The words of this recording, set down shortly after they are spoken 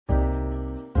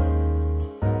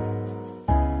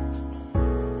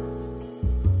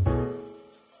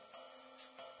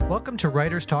Welcome to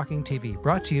Writers Talking TV,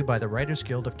 brought to you by the Writers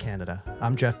Guild of Canada.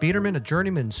 I'm Jeff Biederman, a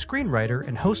journeyman screenwriter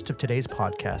and host of today's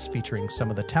podcast featuring some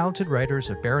of the talented writers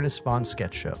of Baroness Vaughn's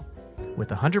sketch show. With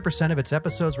 100% of its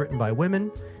episodes written by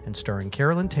women and starring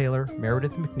Carolyn Taylor,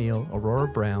 Meredith McNeil, Aurora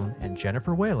Brown, and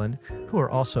Jennifer Whalen, who are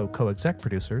also co-exec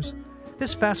producers,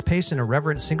 this fast-paced and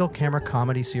irreverent single-camera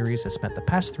comedy series has spent the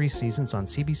past 3 seasons on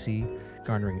CBC,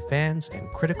 garnering fans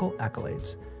and critical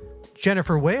accolades.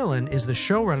 Jennifer Whalen is the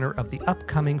showrunner of the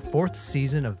upcoming 4th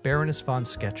season of Baroness Vaughn's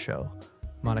sketch show.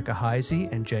 Monica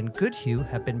Heisey and Jen Goodhue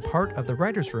have been part of the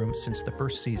writer's room since the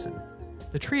first season.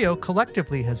 The trio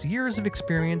collectively has years of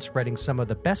experience writing some of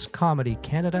the best comedy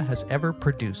Canada has ever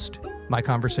produced. My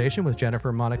conversation with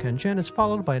Jennifer, Monica, and Jen is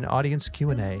followed by an audience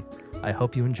Q&A. I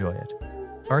hope you enjoy it.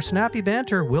 Our snappy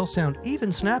banter will sound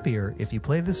even snappier if you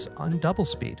play this on double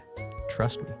speed.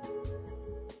 Trust me.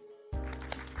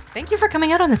 Thank you for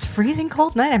coming out on this freezing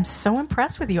cold night. I'm so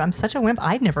impressed with you. I'm such a wimp.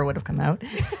 I never would have come out.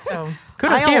 So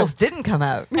kudos to you. I almost didn't come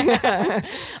out. I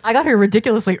got here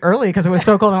ridiculously early because it was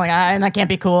so cold. I'm like, that can't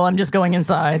be cool. I'm just going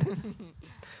inside.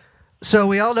 So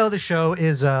we all know the show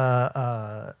is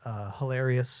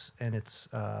hilarious, and it's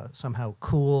somehow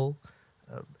cool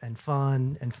and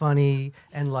fun and funny,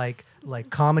 and like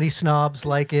comedy snobs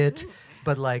like it,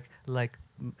 but like.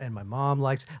 And my mom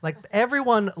likes,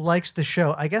 everyone likes the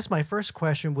show. I guess my first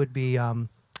question would be, how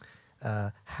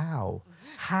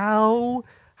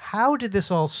did this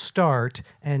all start?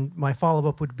 And my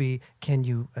follow-up would be, can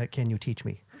you teach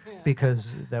me?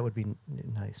 Because that would be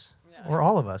nice, or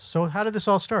all of us. So how did this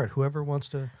all start? Whoever wants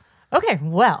to. Okay,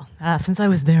 well, since I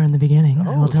was there in the beginning,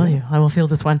 I will tell you. I will field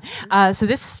this one. So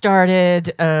this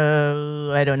started,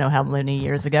 I don't know how many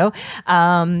years ago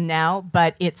now,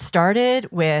 but it started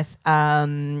with,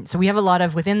 so we have a lot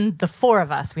of, within the 4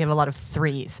 of us, we have a lot of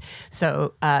 3s.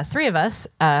 So 3 of us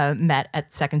met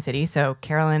at Second City. So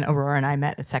Carolyn, Aurora, and I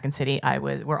met at Second City.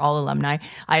 We're all alumni.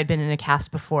 I had been in a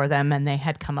cast before them, and they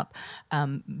had come up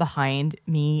behind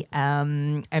me,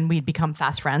 and we'd become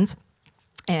fast friends.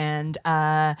 And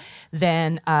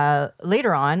then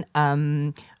later on,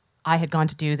 I had gone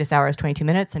to do This Hour is 22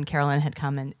 Minutes, and Carolyn had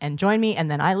come and joined me, and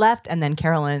then I left, and then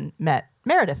Carolyn met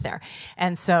Meredith there.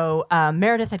 And so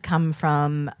Meredith had come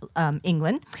from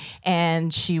England,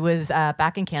 and she was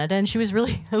back in Canada, and she was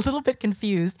really a little bit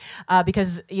confused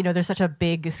because, there's such a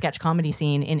big sketch comedy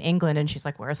scene in England, and she's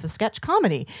like, where's the sketch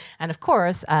comedy? And of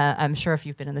course, I'm sure if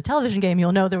you've been in the television game,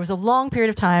 you'll know there was a long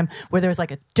period of time where there was like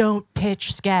a don't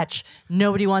pitch sketch.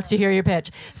 Nobody wants to hear your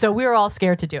pitch. So we were all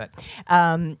scared to do it.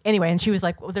 Anyway, and she was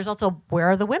like, well, there's also,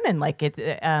 where are the women? Like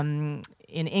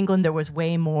in England, there was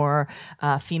way more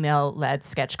female-led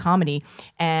sketch comedy.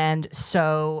 And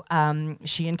so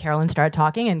she and Carolyn started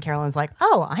talking, and Carolyn's like,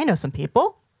 oh, I know some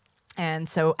people. And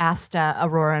so asked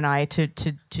Aurora and I to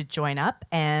join up.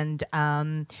 And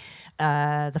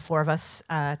the 4 of us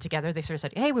together, they sort of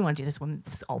said, hey, we want to do this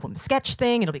all-women sketch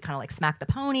thing. It'll be kind of like Smack the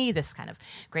Pony, this kind of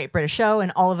great British show.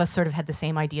 And all of us sort of had the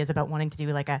same ideas about wanting to do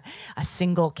like a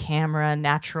single camera,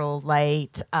 natural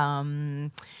light,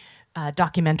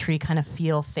 documentary kind of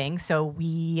feel thing. So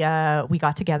we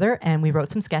got together and we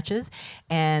wrote some sketches,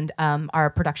 and our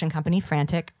production company,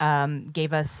 Frantic,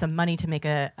 gave us some money to make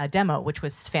a demo, which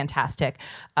was fantastic.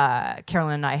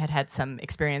 Carolyn and I had some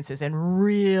experiences in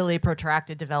really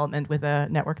protracted development with a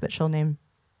network that shall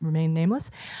remain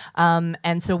nameless.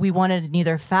 And so we wanted an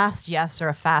either fast yes or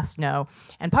a fast no.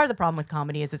 And part of the problem with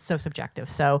comedy is it's so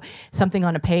subjective. So something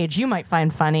on a page you might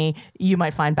find funny, you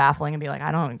might find baffling and be like,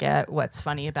 I don't get what's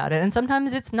funny about it. And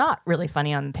sometimes it's not really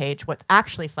funny on the page. What's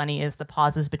actually funny is the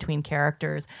pauses between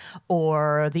characters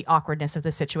or the awkwardness of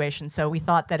the situation. So we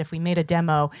thought that if we made a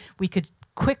demo, we could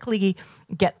quickly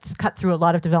cut through a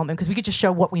lot of development because we could just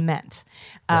show what we meant.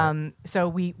 Right. So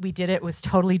we did it. It was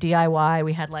totally DIY.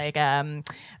 We had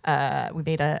we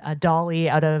made a dolly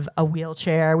out of a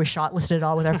wheelchair. We listed it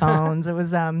all with our phones. It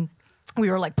was we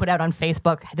were like put out on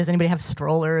Facebook. Does anybody have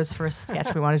strollers for a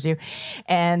sketch we wanted to do?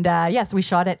 And so we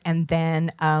shot it, and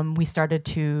then we started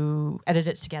to edit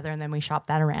it together, and then we shopped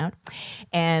that around.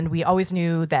 And we always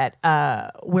knew that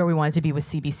where we wanted to be was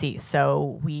CBC.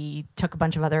 So we took a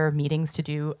bunch of other meetings to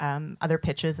do other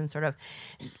pitches and sort of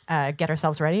get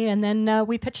ourselves ready. And then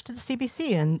we pitched to the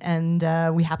CBC,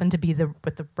 and we happened to be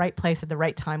with the right place at the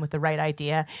right time with the right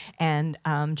idea, and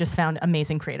just found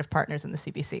amazing creative partners in the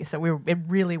CBC. So it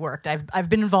really worked. I've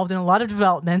been involved in a lot of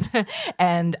development,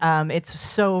 and it's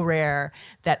so rare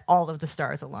that all of the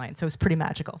stars align. So it's pretty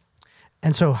magical.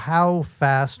 And so how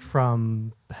fast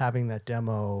from having that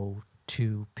demo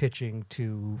to pitching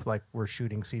to like we're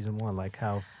shooting season 1, like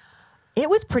how? It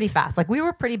was pretty fast. Like we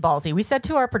were pretty ballsy. We said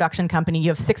to our production company, you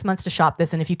have 6 months to shop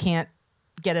this, and if you can't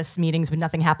get us meetings, but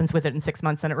nothing happens with it in 6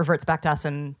 months, and it reverts back to us,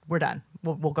 and we're done.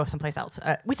 We'll go someplace else.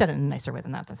 We said it in a nicer way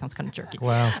than that. That sounds kind of jerky.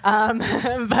 Wow.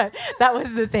 But that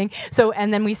was the thing. So,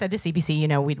 and then we said to CBC, you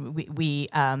know, we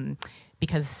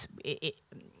because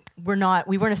we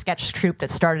weren't a sketch troupe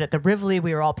that started at the Rivoli.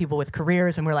 We were all people with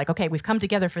careers, and we're like, okay, we've come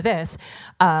together for this.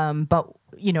 But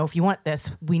you know, if you want this,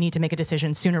 we need to make a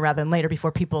decision sooner rather than later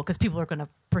because people are going to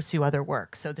pursue other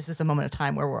work. So this is a moment of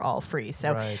time where we're all free.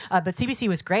 So, right. But CBC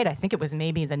was great. I think it was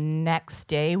maybe the next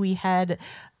day we had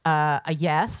a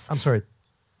yes. I'm sorry.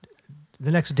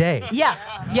 The next day.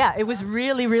 Yeah. It was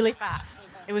really, really fast.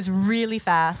 It was really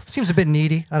fast. Seems a bit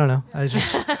needy. I don't know. I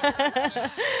just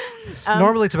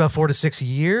normally it's about 4 to 6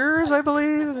 years, I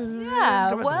believe.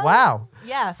 Yeah. Well, wow.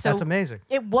 Yeah. So that's amazing.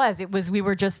 It was. We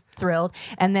were just thrilled.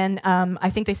 And then I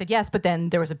think they said yes, but then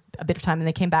there was a bit of time, and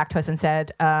they came back to us and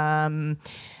said,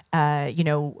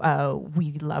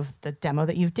 we love the demo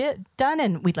that you've done,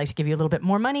 and we'd like to give you a little bit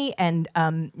more money, and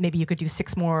maybe you could do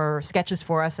 6 more sketches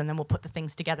for us, and then we'll put the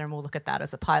things together, and we'll look at that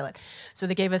as a pilot. So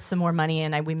they gave us some more money,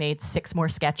 and we made 6 more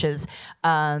sketches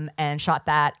and shot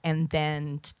that, and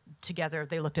then together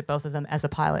they looked at both of them as a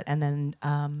pilot, and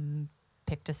then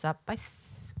picked us up. Oh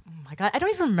my God, I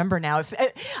don't even remember now.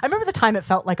 I remember the time it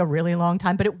felt like a really long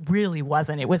time, but it really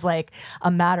wasn't. It was like a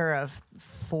matter of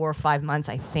 4 or 5 months,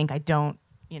 I think. It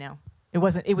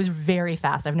wasn't. It was very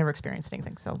fast. I've never experienced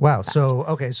anything so wow.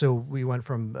 fast. So we went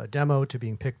from a demo to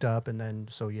being picked up, and then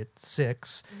so you had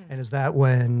 6. Mm-hmm. And is that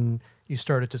when you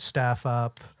started to staff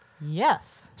up?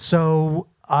 Yes. So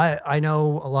I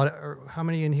know a lot of. How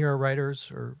many in here are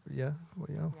writers? Or yeah.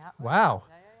 Wow.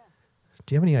 Yeah.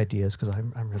 Do you have any ideas? Because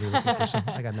I'm really looking for some.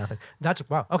 I got nothing. That's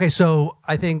wow. Okay, so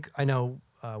I think I know.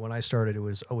 When I started, it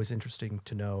was always interesting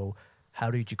to know how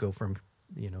did you go from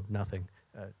nothing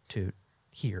to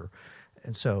here,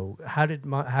 and so how did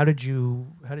you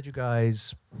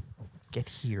guys get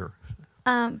here?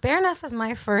 Baroness was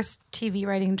my first TV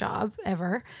writing job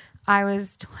ever. I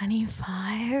was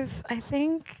 25, I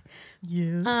think.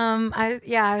 Yes.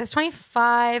 I was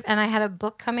 25, and I had a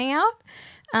book coming out.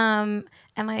 And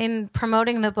in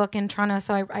promoting the book in Toronto,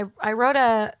 so I wrote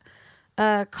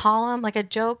a column, like a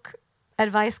joke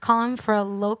advice column for a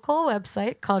local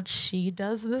website called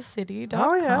SheDoesTheCity.com.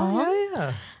 Oh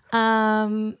yeah.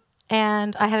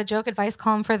 And I had a joke advice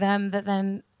column for them that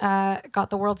then got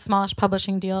the world's smallest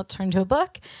publishing deal turned to a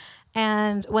book.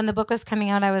 And when the book was coming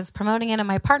out, I was promoting it, and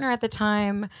my partner at the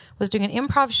time was doing an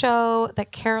improv show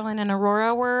that Carolyn and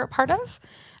Aurora were a part of.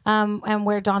 And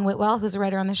where Don Whitwell, who's a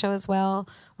writer on the show as well,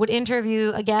 would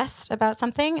interview a guest about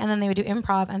something, and then they would do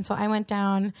improv. And so I went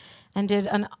down and did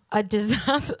a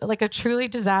disaster, like a truly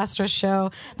disastrous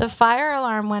show. The fire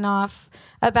alarm went off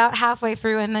about halfway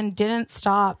through and then didn't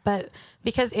stop. But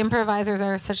because improvisers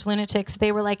are such lunatics,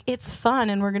 they were like, it's fun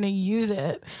and we're going to use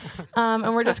it.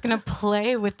 And we're just going to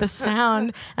play with the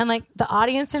sound. And like the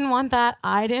audience didn't want that.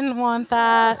 I didn't want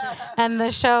that. And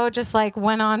the show just like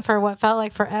went on for what felt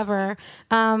like forever.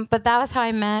 But that was how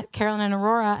I met Carolyn and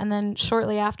Aurora. And then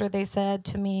shortly after they said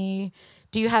to me,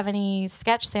 do you have any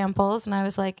sketch samples? And I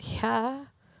was like, yeah,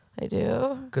 I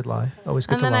do. Good lie. Always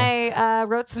good to lie. And then I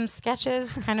wrote some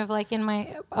sketches kind of like in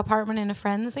my apartment in a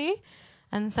frenzy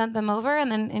and sent them over, and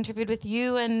then interviewed with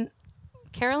you and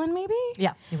Carolyn maybe?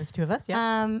 Yeah, it was 2 of us,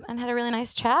 yeah. And had a really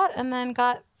nice chat, and then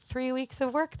got 3 weeks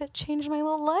of work that changed my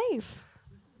little life.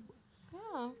 Yeah.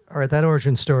 All right, that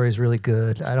origin story is really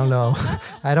good. I don't know.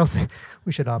 I don't think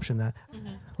we should option that.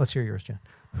 Mm-hmm. Let's hear yours, Jen.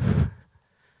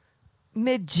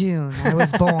 Mid-June, I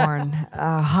was born.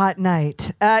 Hot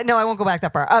night. No, I won't go back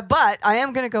that far. But I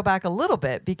am going to go back a little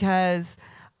bit because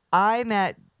I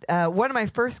met one of my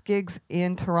first gigs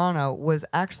in Toronto was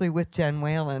actually with Jen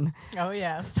Whalen. Oh,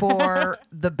 yes. For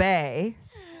the Bay.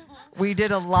 We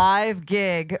did a live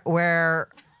gig where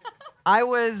I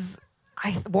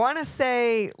want to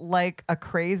say like a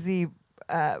crazy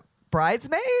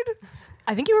bridesmaid.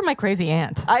 I think you were my crazy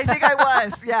aunt. I think I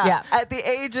was, yeah. Yeah. At the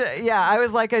age, I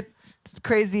was like a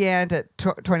crazy aunt at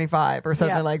 25 or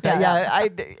something like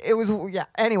that.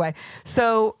 Anyway,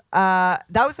 so that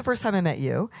was the first time I met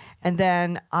you. And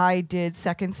then I did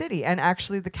Second City. And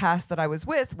actually the cast that I was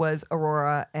with was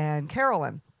Aurora and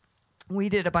Carolyn. We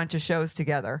did a bunch of shows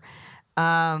together.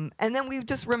 And then we've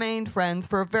just remained friends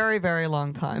for a very, very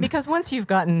long time. Because once you've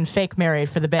gotten fake married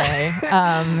for the Bay,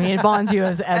 it bonds you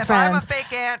as if friends. I'm a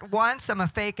fake aunt once, I'm a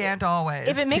fake aunt always.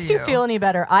 If it makes you feel any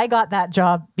better, I got that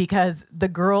job because the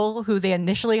girl who they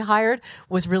initially hired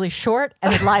was really short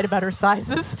and had lied about her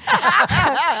sizes. So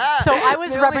I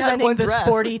was representing the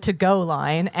sporty to-go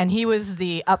line, and he was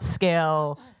the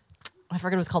upscale I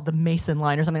forget it was called the Mason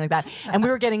line or something like that. And we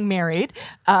were getting married.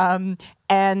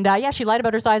 She lied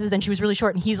about her sizes and she was really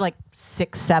short and he's like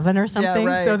 6'7" or something.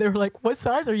 right. So they were like, what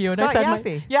size are you? And Scott I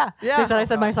said, Yaffe. They said, I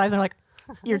said my size and they're like,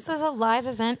 This was a live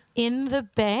event in the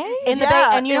Bay? in the Bay.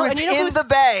 And you know, it was and you know in who's the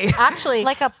Bay. actually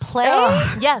Like a play?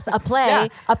 yes, a play. Yeah.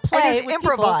 A play. And it's with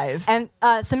improvised. people.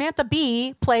 And Samantha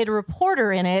Bee played a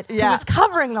reporter in it who Yeah. was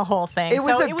covering the whole thing. It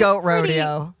was So a goat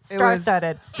rodeo. It was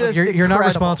Star-studded. just You're not incredible.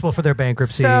 responsible for their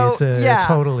bankruptcy. So, It's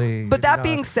totally. But that not.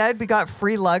 being said, we got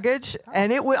free luggage,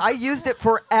 and I used it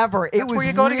forever. It was where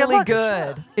you go to get really luggage,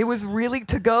 good. yeah. It was really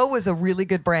To Go was a really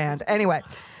good brand. Anyway,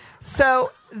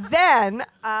 so then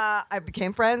I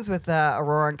became friends with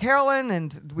Aurora and Carolyn,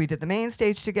 and we did the main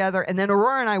stage together. And then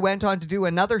Aurora and I went on to do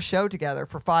another show together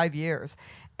for 5 years.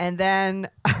 And then,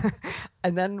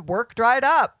 work dried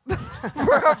up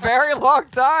for a very long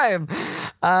time.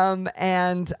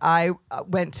 And I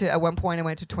at one point I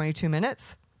went to 22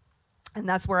 Minutes, and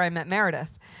that's where I met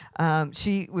Meredith.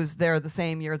 She was there the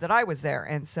same year that I was there,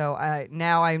 and so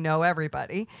now I know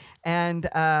everybody. And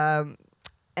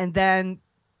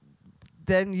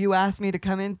then you asked me to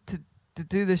come in to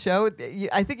do the show.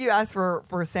 I think you asked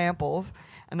for samples,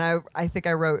 and I think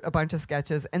I wrote a bunch of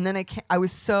sketches, and then I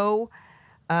was so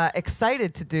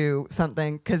excited to do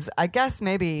something because I guess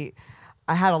maybe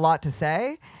I had a lot to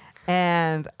say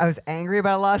and I was angry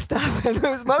about a lot of stuff, and it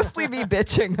was mostly me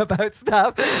bitching about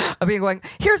stuff. Of being going,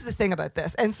 here's the thing about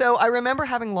this. And so I remember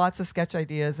having lots of sketch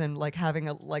ideas and like having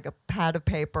a pad of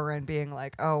paper and being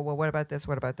like, oh, well, what about this?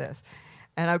 What about this?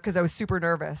 And because I was super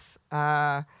nervous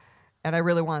and I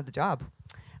really wanted the job.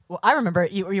 Well, I remember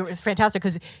you were fantastic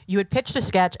because you had pitched a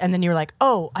sketch and then you were like,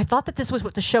 oh, I thought that this was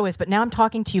what the show is, but now I'm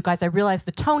talking to you guys. I realize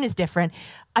the tone is different.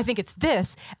 I think it's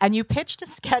this. And you pitched a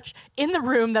sketch in the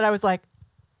room that I was like,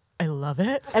 I love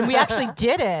it. And we actually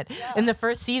did it. Yeah. In the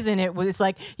first season, it was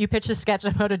like you pitched a sketch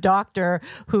about a doctor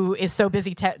who is so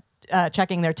busy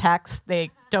checking their texts, they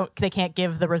can't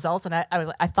give the results. And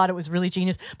I thought it was really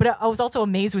genius. But I was also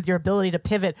amazed with your ability to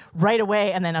pivot right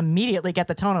away and then immediately get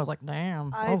the tone. I was like,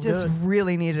 damn. I just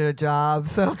really needed a job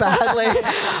so badly.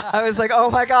 I was like, oh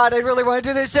my God, I really want to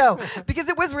do this show. Because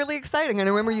it was really exciting. And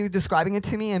I remember you describing it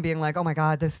to me and being like, oh my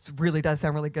God, this really does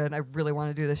sound really good. And I really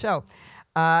want to do the show.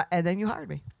 And then you hired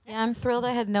me. Yeah, I'm thrilled.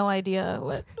 I had no idea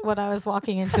what I was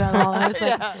walking into at all. I was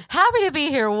like, happy to be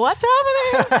here. What's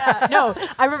happening? No,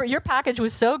 I remember your package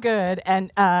was so good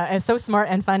and so smart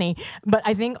and funny. But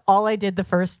I think all I did the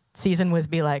first season was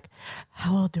be like,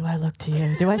 how old do I look to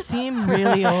you? Do I seem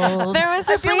really old?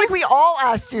 I feel like we all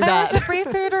asked you that. There was a brief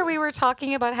period where we were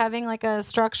talking about having like a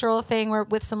structural thing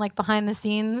with some like behind the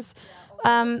scenes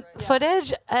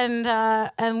footage.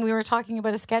 And we were talking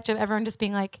about a sketch of everyone just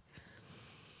being like,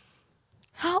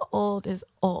 how old is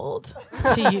old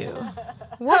to you?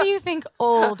 What do you think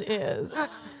old is?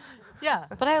 Yeah.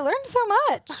 But I learned so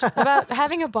much about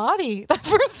having a body that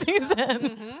first season.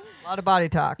 Mm-hmm. A lot of body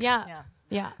talk. Yeah.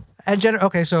 And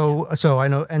okay, so I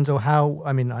know, and so how?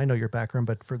 I mean, I know your background,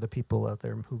 but for the people out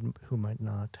there who might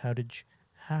not, how did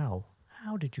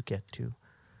you get to?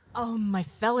 I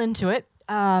fell into it.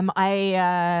 I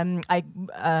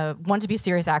wanted to be a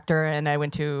serious actor, and I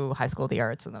went to High School of the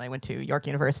Arts, and then I went to York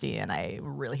University, and I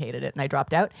really hated it, and I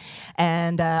dropped out.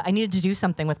 And I needed to do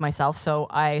something with myself, so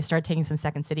I started taking some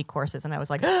Second City courses, and I was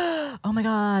like, oh my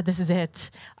God, this is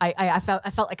it. I felt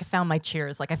like I found my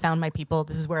cheers, like I found my people.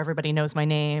 This is where everybody knows my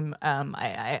name.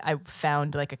 I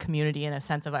found like a community in a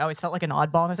sense of, I always felt like an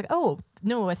oddball, and I was like, oh,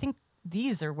 no, I think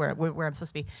these are where I'm supposed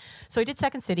to be. So I did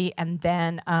Second City, and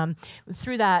then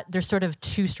through that, there's sort of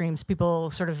two streams.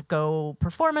 People sort of go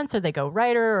performance, or they go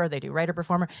writer, or they do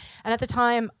writer-performer. And at the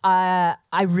time, I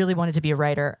really wanted to be a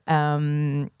writer.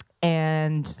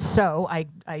 And so I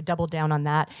doubled down on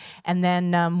that. And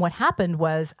then what happened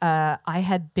was I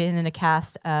had been in a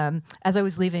cast as I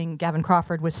was leaving. Gavin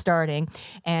Crawford was starting,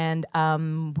 and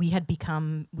we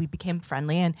became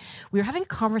friendly, and we were having a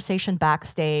conversation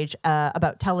backstage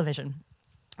about television.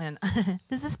 And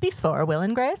this is before Will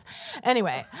and Grace.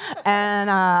 Anyway, and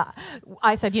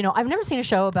I said, I've never seen a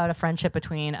show about a friendship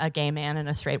between a gay man and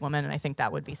a straight woman, and I think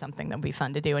that would be something that would be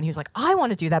fun to do. And he was like, I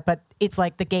want to do that, but it's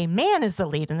like the gay man is the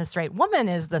lead and the straight woman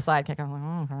is the sidekick. I'm like,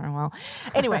 oh, very well.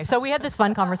 Anyway, so we had this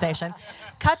fun conversation.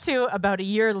 Cut to about a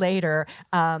year later,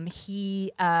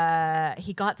 he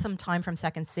got some time from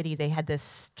Second City. They had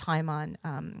this time on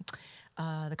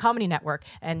the Comedy Network,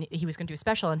 and he was going to do a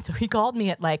special, and so he called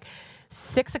me at like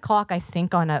 6 o'clock, I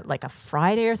think, on a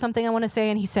Friday or something, I want to say,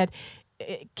 and he said,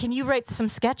 can you write some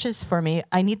sketches for me?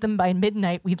 I need them by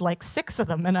midnight. We'd like 6 of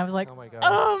them. And I was like, oh my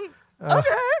God. Okay.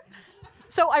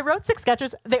 So I wrote 6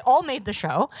 sketches. They all made the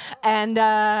show. And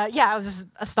it was just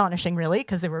astonishing, really,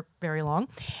 because they were very long.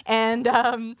 And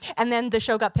then the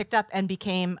show got picked up and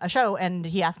became a show, and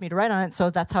he asked me to write on it. So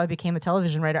that's how I became a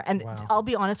television writer. And I'll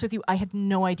be honest with you, I had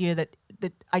no idea that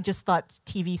I just thought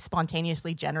TV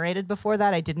spontaneously generated before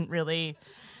that. I didn't know.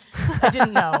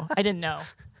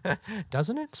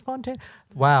 Doesn't it spontaneous?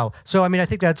 Wow. So, I mean, I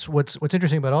think that's what's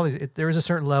interesting about all these. There is a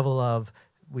certain level of,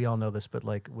 we all know this, but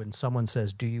like when someone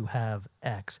says, do you have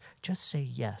X? Just say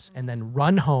yes, and then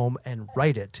run home and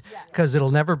write it, because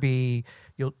it'll never be,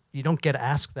 you don't get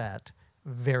asked that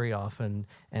very often,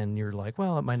 and you're like,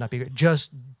 well, it might not be good.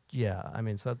 Just, I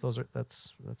mean, so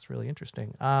that's really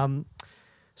interesting.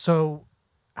 So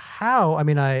how, I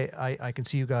mean, I can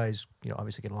see you guys,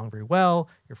 obviously get along very well.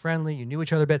 You're friendly. You knew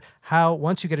each other a bit. How,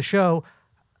 once you get a show,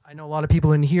 I know a lot of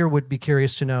people in here would be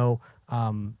curious to know,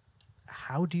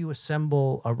 how do you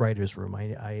assemble a writer's room?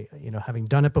 I having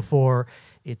done it before,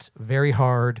 it's very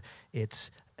hard.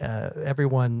 It's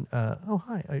everyone. Oh,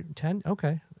 hi, 10.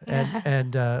 Okay,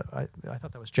 and I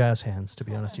thought that was jazz hands. To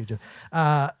be honest, you do.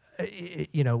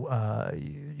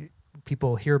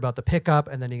 People hear about the pickup,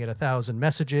 and then you get 1,000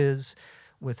 messages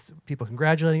with people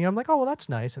congratulating you. I'm like, oh, well, that's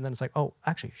nice. And then it's like, oh,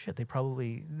 actually, shit, they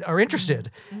probably are interested.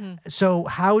 Mm-hmm. So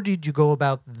how did you go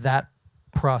about that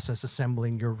process,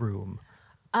 assembling your room?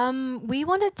 We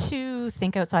wanted to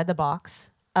think outside the box,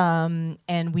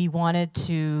 and we wanted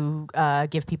to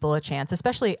give people a chance,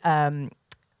 especially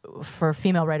for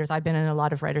female writers. I've been in a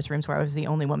lot of writers' rooms where I was the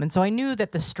only woman, so I knew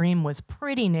that the stream was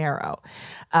pretty narrow.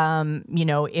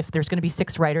 If there's going to be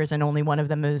 6 writers and only one of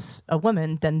them is a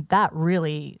woman, then that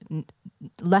really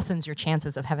lessens your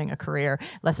chances of having a career,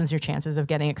 lessens your chances of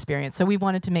getting experience. So we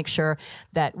wanted to make sure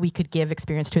that we could give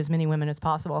experience to as many women as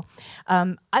possible.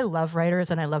 I love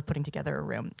writers, and I love putting together a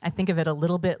room. I think of it a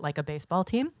little bit like a baseball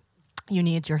team. You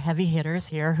need your heavy hitters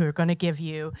here who are going to give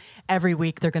you, every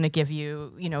week they're going to give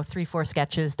you, 3-4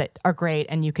 sketches that are great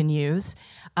and you can use.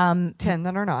 10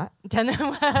 that are not. 10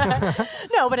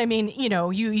 No, but I mean,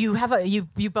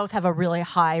 you both have a really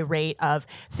high rate of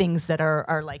things that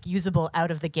are like usable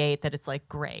out of the gate, that it's like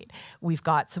great. We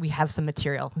have some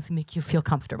material to make you feel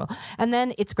comfortable. And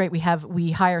then it's great.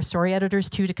 We hire story editors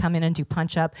too to come in and do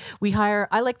punch up.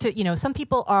 I like to, some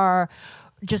people are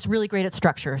just really great at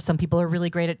structure. Some people are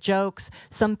really great at jokes.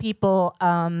 Some people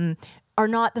are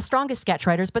not the strongest sketch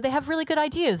writers, but they have really good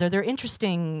ideas, or they're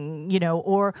interesting,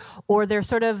 or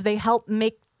they help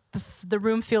make the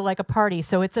room feel like a party.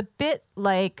 So it's a bit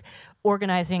like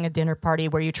organizing a dinner party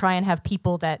where you try and have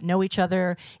people that know each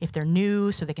other if they're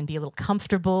new, so they can be a little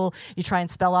comfortable. You try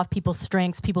and spell off people's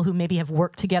strengths, people who maybe have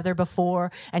worked together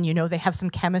before and they have some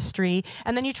chemistry,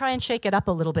 and then you try and shake it up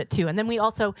a little bit too. And then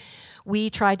we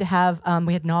tried to have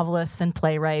we had novelists and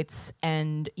playwrights,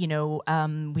 and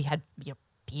we had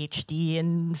PhD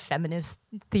in feminist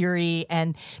theory,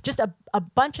 and just a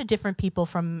bunch of different people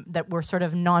that were sort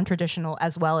of non-traditional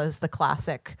as well as the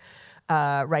classic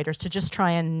writers, to just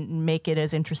try and make it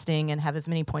as interesting and have as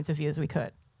many points of view as we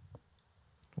could.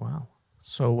 Wow.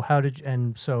 So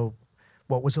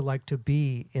what was it like to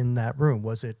be in that room?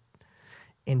 Was it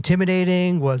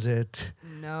intimidating? Was it?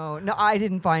 No, I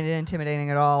didn't find it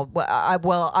intimidating at all. I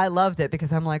loved it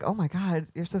because I'm like, oh my God,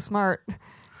 you're so smart.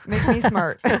 Make me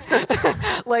smart.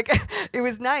 Like, it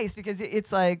was nice because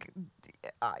it's like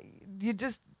you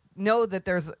just know that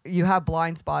you have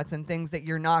blind spots and things that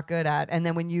you're not good at, and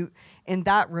then when in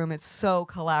that room, it's so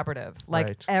collaborative. Like,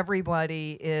 right.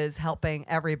 Everybody is helping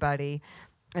everybody,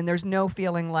 and there's no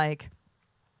feeling like,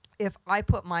 if I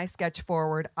put my sketch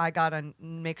forward, I gotta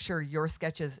make sure your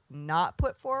sketch is not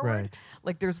put forward. Right.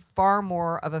 Like, there's far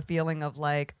more of a feeling of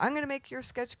like, I'm gonna make your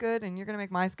sketch good and you're gonna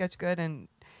make my sketch good, and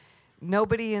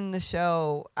nobody in the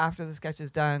show after the sketch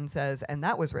is done says, and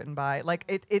that was written by, like,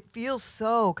 it feels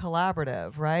so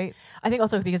collaborative, right? I think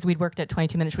also because we'd worked at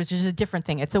 22 Minutes, which is a different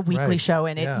thing. It's a weekly show,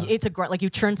 and it's like you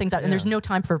churn things out, and there's no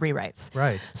time for rewrites.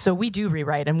 Right. So we do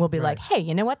rewrite, and we'll be like, hey,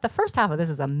 you know what? The first half of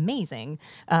this is amazing.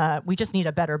 We just need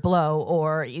a better blow,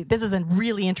 or this is a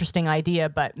really interesting idea,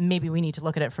 but maybe we need to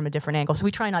look at it from a different angle. So we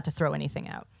try not to throw anything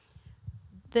out.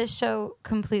 This show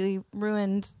completely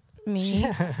ruined me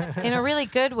in a really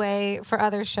good way for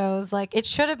other shows. Like, it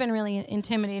should have been really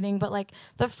intimidating, but like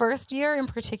the first year in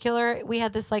particular, we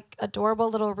had this like adorable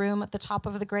little room at the top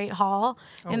of the Great Hall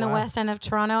in the West End of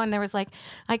Toronto, and there was like,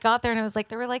 I got there and it was like,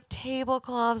 there were like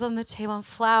tablecloths on the table and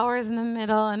flowers in the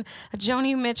middle and a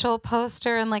Joni Mitchell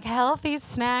poster and like healthy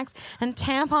snacks and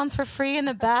tampons for free in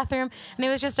the bathroom, and it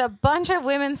was just a bunch of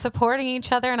women supporting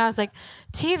each other, and I was like,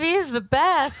 TV is the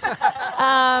best.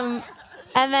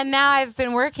 And then now I've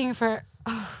been working for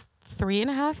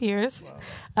 3.5 years.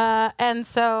 And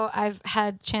so I've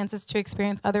had chances to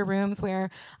experience other rooms where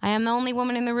I am the only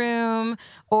woman in the room,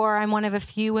 or I'm one of a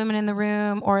few women in the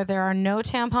room, or there are no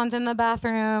tampons in the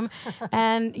bathroom.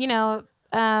 And,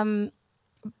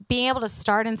 being able to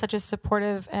start in such a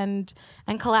supportive and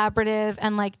collaborative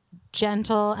and like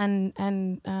gentle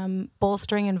and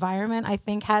bolstering environment, I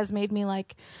think has made me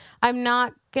like, I'm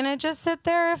not gonna just sit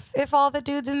there if all the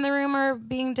dudes in the room are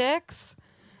being dicks,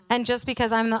 and just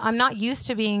because I'm not used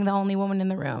to being the only woman in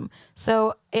the room.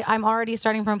 So I'm already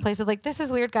starting from a place of like, this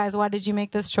is weird, guys. Why did you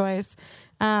make this choice?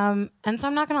 And so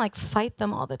I'm not going to like fight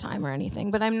them all the time or anything,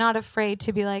 but I'm not afraid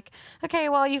to be like, okay,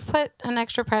 well, you've put an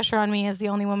extra pressure on me as the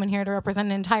only woman here to represent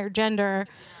an entire gender,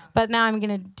 but now I'm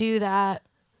going to do that.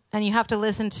 And you have to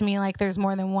listen to me like there's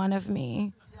more than one of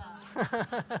me.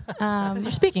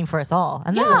 You're speaking for us all.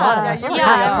 And Yeah, there's a lot of us.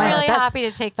 I'm really happy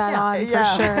to take that on for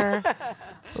sure.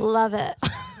 Love it.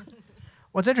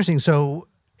 Well, it's interesting. So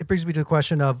it brings me to the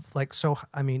question of like,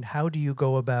 how do you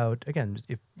go about, again,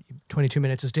 if 22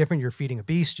 minutes is different, you're feeding a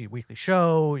beast, your weekly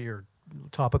show, your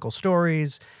topical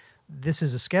stories. This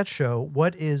is a sketch show.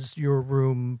 What is your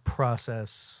room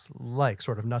process like,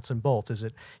 sort of nuts and bolts? Is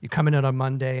it you come in on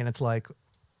Monday and it's like,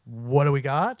 what do we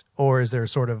got? Or is there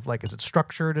sort of like, is it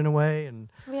structured in a way? And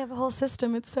we have a whole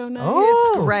system. It's so nice.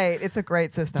 Oh, it's great. It's a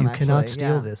great system. You cannot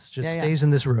steal this. Just stays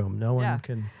in this room. No one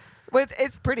can. Well,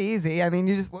 it's pretty easy. I mean,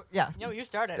 you just, No, you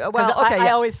started. Well, okay,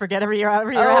 I always forget every year. Oh,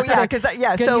 yeah, because,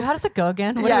 So how does it go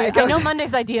again? I know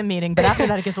Monday's idea meeting, but after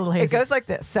that it gets a little hazy. It goes like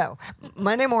this. So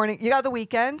Monday morning, you got the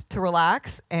weekend to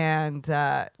relax and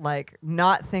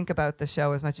not think about the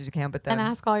show as much as you can. But then and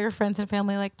ask all your friends and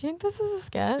family, like, do you think this is a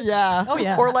sketch? Yeah. Oh,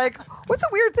 yeah. Or like, what's a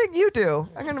weird thing you do?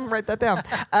 I'm going to write that down.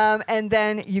 And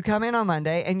then you come in on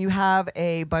Monday and you have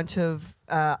a bunch of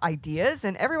ideas,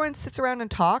 and everyone sits around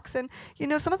and talks, and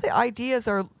some of the ideas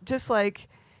are just like,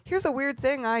 here's a weird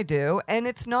thing I do, and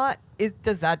it's not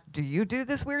do you do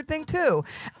this weird thing too?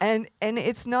 And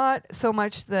it's not so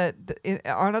much that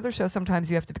on other shows sometimes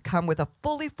you have to come with a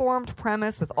fully formed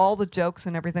premise with all the jokes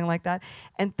and everything like that,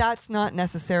 and that's not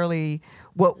necessarily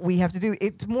what we have to do.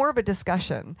 It's more of a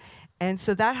discussion. And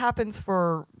so that happens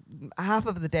for half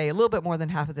of the day, a little bit more than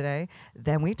half of the day.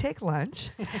 Then we take lunch.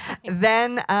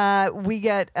 Then we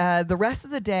get the rest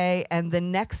of the day and the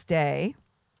next day.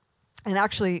 And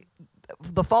actually,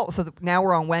 now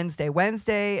we're on Wednesday.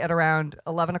 Wednesday at around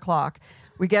 11 o'clock,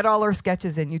 we get all our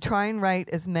sketches in. You try and write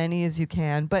as many as you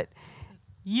can, but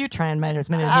you try and write as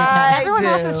many as you can. Everyone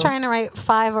else is trying to write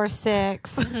 5 or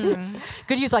 6.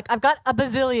 Goodhue's like, I've got a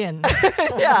bazillion.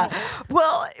 Yeah.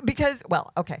 Well,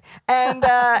 okay.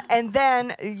 And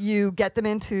then you get them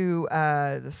into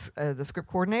the script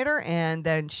coordinator, and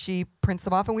then she prints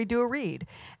them off, and we do a read.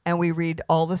 And we read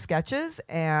all the sketches,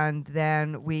 and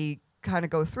then we kind of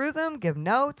go through them, give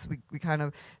notes. We kind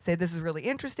of say, this is really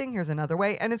interesting. Here's another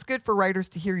way. And it's good for writers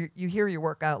to hear your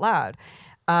work out loud.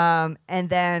 And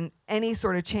then any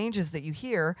sort of changes that you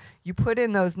hear, you put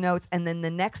in those notes, and then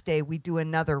the next day we do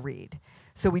another read.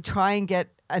 So we try and get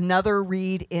another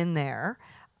read in there,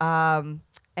 and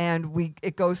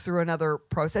it goes through another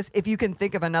process. If you can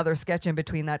think of another sketch in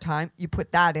between that time, you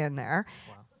put that in there.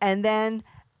 Wow. And then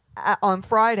on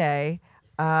Friday,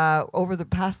 over the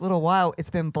past little while,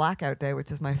 it's been Blackout Day, which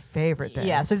is my favorite day.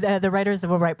 Yeah, so the writers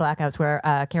will write blackouts where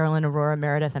Carolyn, Aurora,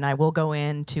 Meredith, and I will go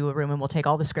into a room and we'll take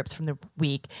all the scripts from the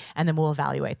week and then we'll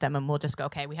evaluate them and we'll just go,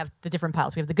 okay, we have the different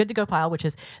piles. We have the good to go pile, which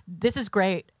is, this is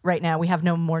great right now. We have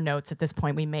no more notes at this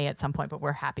point. We may at some point, but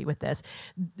we're happy with this.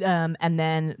 And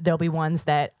then there'll be ones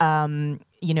that,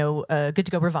 good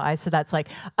to go revise. So that's like,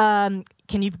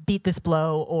 can you beat this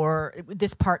blow, or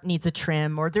this part needs a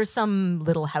trim, or there's some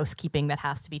little housekeeping that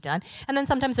has to be done. And then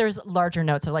sometimes there's larger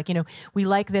notes of like, we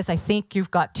like this. I think you've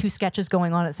got 2 sketches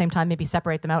going on at the same time. Maybe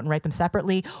separate them out and write them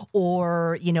separately.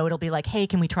 Or, it'll be like, hey,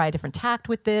 can we try a different tact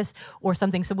with this or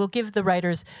something? So we'll give the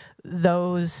writers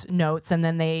those notes, and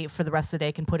then they, for the rest of the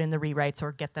day, can put in the rewrites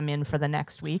or get them in for the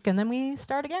next week. And then we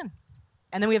start again.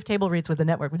 And then we have table reads with the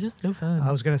network, which is so fun.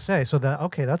 I was going to say,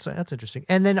 that's interesting.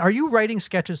 And then are you writing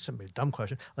sketches, dumb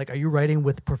question, like are you writing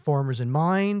with performers in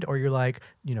mind, or you're like,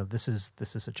 this is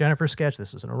a Jennifer sketch,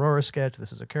 this is an Aurora sketch,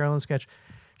 this is a Carolyn sketch?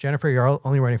 Jennifer, you're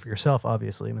only writing for yourself,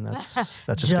 obviously. I mean, that's just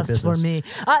good business. For me.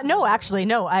 No, actually,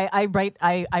 no. I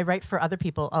write for other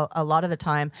people a lot of the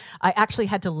time. I actually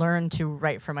had to learn to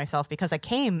write for myself because I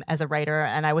came as a writer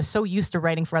and I was so used to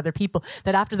writing for other people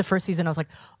that after the first season I was like,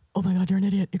 oh my God, you're an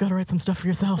idiot. You got to write some stuff for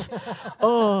yourself.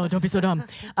 Oh, don't be so dumb.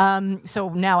 So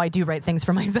now I do write things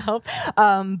for myself.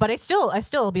 But I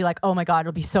still be like, oh my God,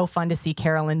 it'll be so fun to see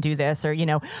Carolyn do this, or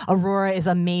Aurora is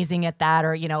amazing at that,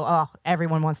 or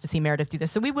everyone wants to see Meredith do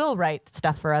this. So we we will write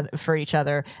stuff for each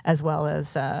other as well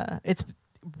as it's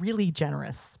really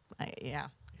generous. Yeah.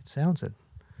 It sounds it.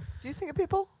 Do you think of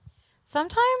people?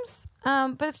 Sometimes,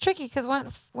 but it's tricky because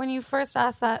when you first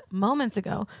asked that moments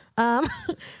ago,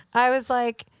 I was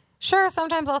like, sure,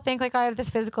 sometimes I'll think like I have this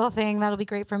physical thing that'll be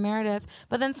great for Meredith,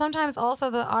 but then sometimes also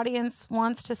the audience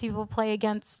wants to see people play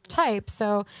against type.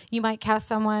 So you might cast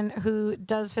someone who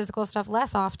does physical stuff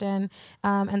less often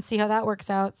and see how that works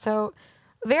out. So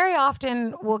very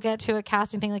often we'll get to a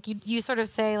casting thing like you sort of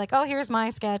say like, oh, here's my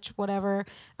sketch, whatever.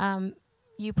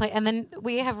 You play, and then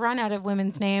we have run out of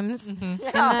women's names in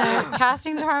the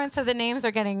casting department, so the names are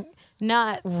getting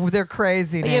nuts. They're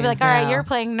crazy names. You'll be like, all now. right, you're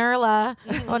playing Nurla,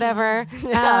 whatever.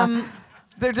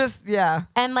 They're just,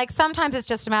 And like sometimes it's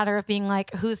just a matter of being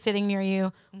like, who's sitting near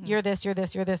you? You're this, you're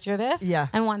this, you're this, you're this. Yeah.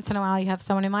 And once in a while you have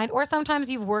someone in mind. Or sometimes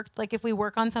you've worked, like if we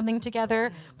work on something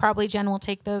together, probably Jen will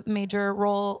take the major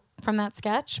role from that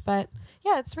sketch. But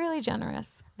yeah, it's really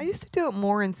generous. I used to do it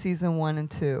more in season 1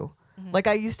 and 2. Like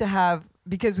I used to have,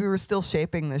 because we were still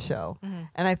shaping the show.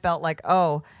 And I felt like,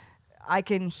 oh, I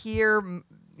can hear,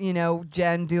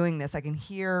 Jen doing this. I can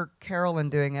hear Carolyn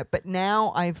doing it. But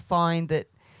now I find that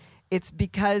it's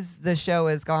because the show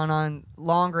has gone on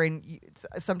longer and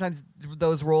sometimes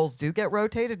those roles do get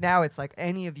rotated. Now it's like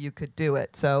any of you could do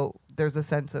it. So there's a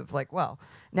sense of like, well,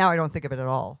 now I don't think of it at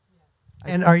all.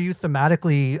 And are you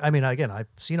thematically, I mean, again, I've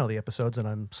seen all the episodes and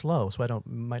I'm slow, so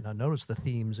might not notice the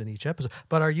themes in each episode.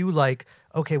 But are you like,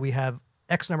 okay, we have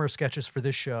X number of sketches for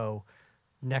this show,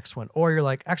 next one. Or you're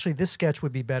like, actually, this sketch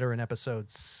would be better in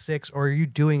episode 6. Or are you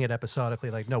doing it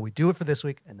episodically? Like, no, we do it for this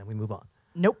week and then we move on.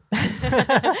 Nope.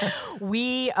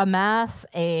 We amass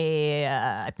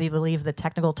I believe the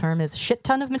technical term is shit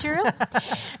ton of material.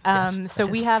 So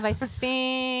we have, I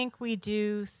think we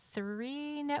do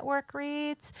 3 network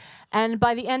reads. And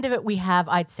by the end of it, we have,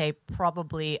 I'd say,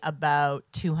 probably about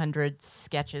 200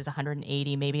 sketches,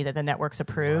 180 maybe that the network's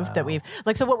approved. Wow. That we've,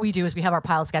 like, so what we do is we have our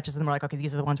pile of sketches and then we're like, okay,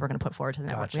 these are the ones we're going to put forward to the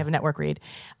network. Gotcha. We have a network read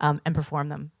and perform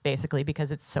them basically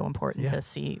because it's so important to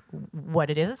see what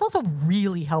it is. It's also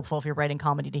really helpful if you're writing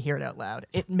comedy to hear it out loud.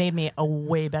 It made me a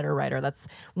way better writer. That's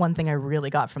one thing I really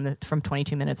got from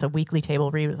 22 minutes. A weekly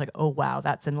table read was like, oh wow,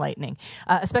 that's enlightening.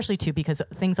 Especially too because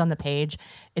things on the page,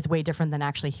 it's way different than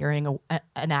actually hearing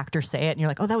an actor say it, and you're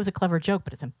like, oh, that was a clever joke,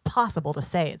 but it's impossible to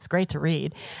say. It's great to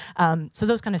read. So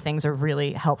those kind of things are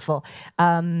really helpful.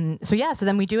 So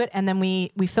then we do it, and then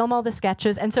we film all the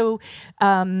sketches, and so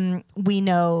we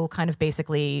know kind of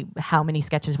basically how many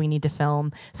sketches we need to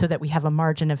film so that we have a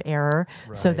margin of error,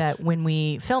 so that when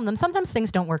we film them, sometimes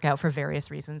things don't work out for various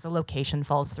reasons. The location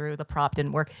falls through, the prop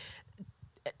didn't work.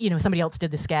 Somebody else did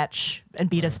the sketch and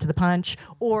beat us to the punch,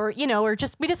 or we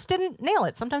just didn't nail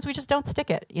it. Sometimes we just don't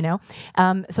stick it,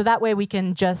 So that way we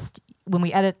can just, when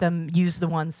we edit them, use the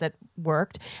ones that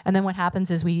worked. And then what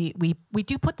happens is we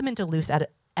do put them into loose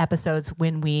episodes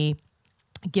when we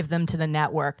give them to the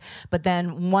network. But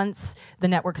then once the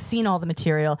network's seen all the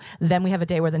material, then we have a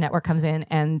day where the network comes in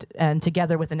and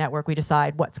together with the network, we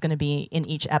decide what's going to be in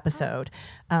each episode.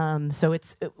 So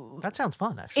that sounds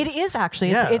fun, actually. It is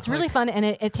actually. It's really fun, and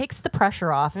it takes the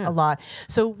pressure off a lot.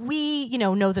 So we,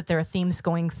 know that there are themes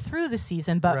going through the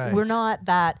season, but we're not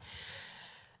that...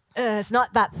 it's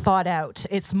not that thought out.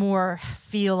 It's more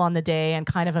feel on the day and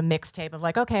kind of a mixtape of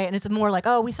like, okay, and it's more like,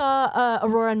 oh, we saw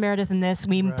Aurora and Meredith in this.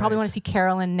 We probably want to see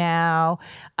Carolyn now.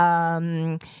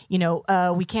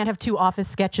 We can't have 2 Office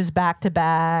sketches back to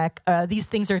back. These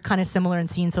things are kind of similar in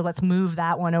scenes, so let's move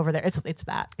that one over there. It's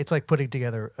that. It's like putting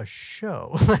together a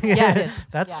show. Yeah, it is.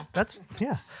 That's.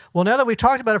 Well, now that we've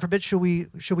talked about it for a bit, should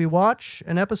we watch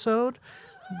an episode?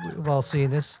 We've all seen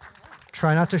this.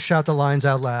 Try not to shout the lines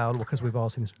out loud because we've all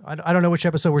seen this. I don't know which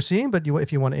episode we're seeing, but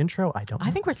if you want to intro, I don't know.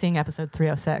 I think we're seeing episode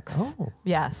 306. Oh.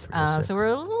 Yes. 306. So we're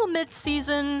a little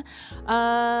mid-season.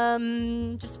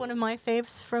 Just one of my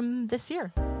faves from this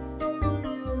year.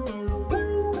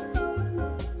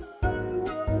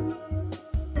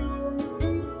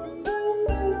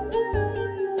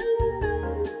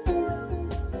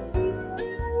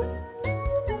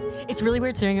 It's really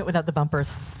weird hearing it without the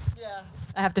bumpers.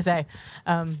 I have to say,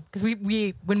 because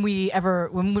when we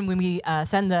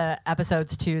send the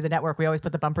episodes to the network, we always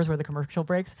put the bumpers where the commercial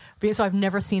breaks. So I've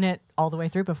never seen it all the way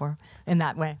through before in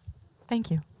that way.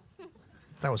 Thank you.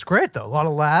 That was great, though. A lot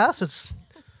of laughs.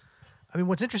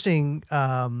 What's interesting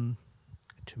to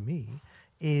me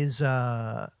is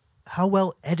how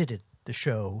well edited the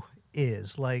show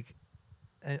is. Like,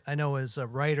 I know as a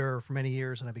writer for many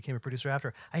years, and I became a producer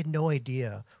after, I had no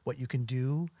idea what you can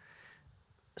do.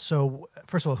 So,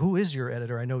 first of all, who is your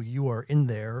editor? I know you are in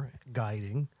there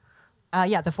guiding.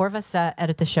 The 4 of us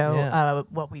edit the show. Yeah.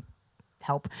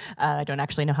 help. I don't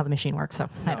actually know how the machine works, so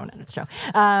I don't know the show.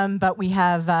 But we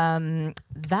have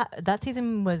that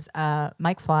season was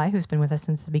Mike Fly, who's been with us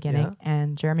since the beginning,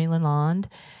 and Jeremy Lalonde.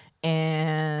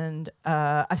 And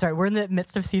sorry, we're in the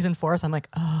midst of season 4, so I'm like,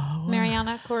 oh.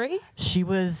 Mariana Corey? She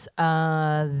was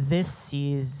this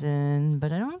season,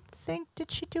 but I don't think,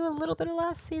 did she do a little bit of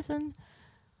last season?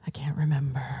 I can't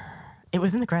remember. It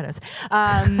was in the credits.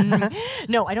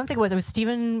 No, I don't think it was. It was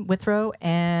Stephen Withrow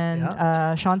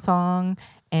and Sean Song,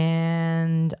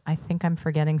 and I think I'm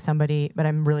forgetting somebody, but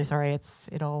I'm really sorry.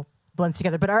 It all blends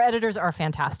together. But our editors are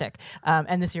fantastic.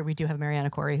 And this year we do have Mariana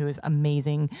Corey, who is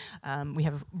amazing. We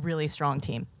have a really strong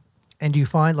team. And do you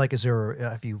find, like, is there,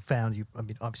 have you found, I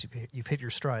mean, obviously you've hit your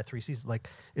stride 3 seasons, like,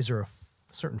 is there a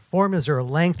certain form? Is there a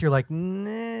length? You're like,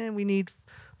 nah, we need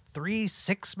 3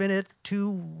 6-minute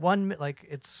to 1 minute. Like,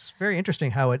 it's very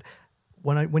interesting how it,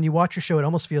 when you watch your show, it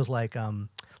almost feels like a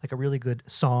really good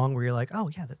song where you're like, oh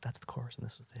yeah, that's the chorus and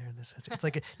this is there and this. It's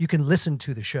like you can listen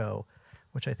to the show,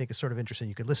 which I think is sort of interesting.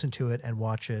 You could listen to it and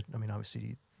watch it. I mean,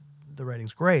 obviously the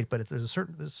writing's great, but there's a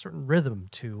certain rhythm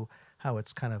to how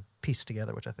it's kind of pieced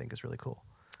together, which I think is really cool.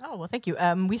 Oh, well, thank you.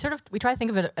 We try to think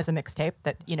of it as a mixtape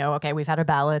that, okay, we've had a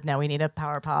ballad, now we need a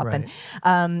power pop. Right.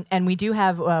 And we do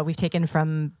have, we've taken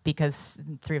from, because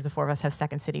 3 of the 4 of us have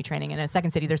Second City training, and at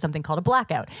Second City there's something called a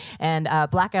blackout. And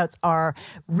blackouts are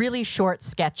really short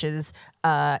sketches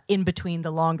in between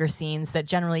the longer scenes that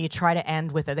generally you try to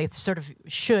end with they sort of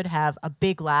should have a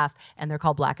big laugh, and they're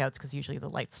called blackouts because usually the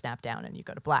lights snap down and you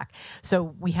go to black.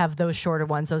 So we have those shorter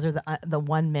ones. Those are the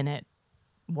 1 minute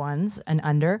ones and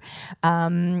under.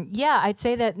 I'd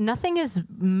say that nothing is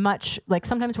much, like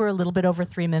sometimes we're a little bit over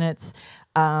 3 minutes.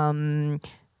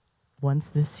 Once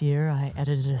this year I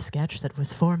edited a sketch that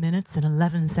was 4 minutes and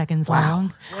 11 seconds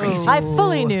long. Crazy. I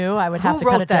fully knew I would have to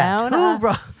cut it down.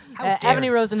 Ebony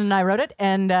Rosen and I wrote it,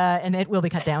 and it will be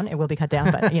cut down. It will be cut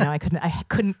down, but I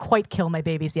couldn't quite kill my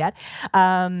babies yet.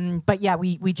 But yeah,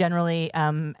 we generally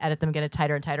edit them, get it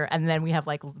tighter and tighter, and then we have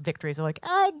like victories. We're like,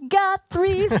 I got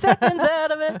 3 seconds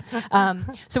out of it.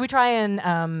 So we try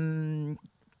and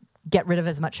get rid of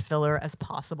as much filler as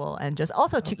possible, and just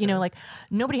also to like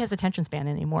nobody has attention span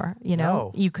anymore.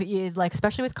 No. You like,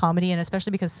 especially with comedy, and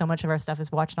especially because so much of our stuff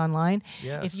is watched online.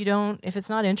 Yes. If it's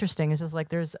not interesting, it's just like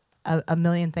there's a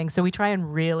million things. So we try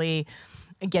and really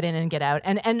get in and get out,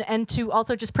 and to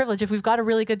also just privilege. If we've got a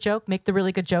really good joke, make the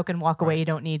really good joke and walk away. You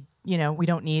don't need we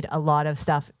don't need a lot of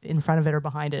stuff in front of it or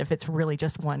behind it if it's really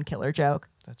just one killer joke.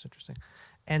 That's interesting.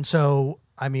 And so,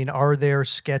 I mean, are there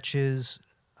sketches?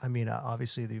 I mean,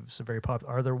 obviously, these are very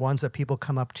popular. Are there ones that people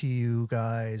come up to you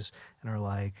guys and are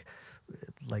like,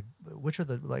 which are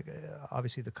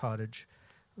obviously the cottage?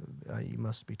 You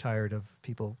must be tired of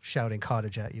people shouting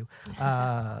cottage at you.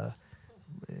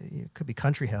 It could be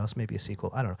Country House, maybe a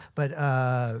sequel. I don't know. But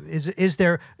is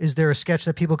there a sketch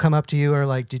that people come up to you or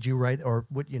like, did you write, or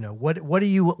what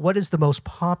is the most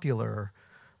popular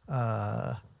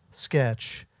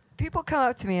sketch? People come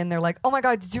up to me and they're like, oh my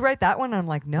God, did you write that one? And I'm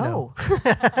like, no.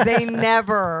 They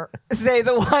never say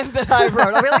the one that I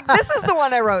wrote. I'll be like, this is the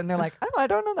one I wrote. And they're like, oh, I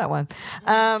don't know that one.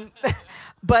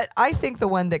 But I think the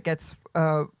one that gets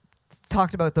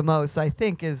talked about the most, I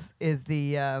think, is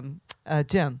the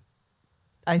Jim.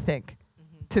 I think,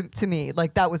 to me,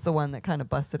 like that was the one that kind of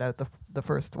busted out the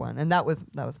first one. And that was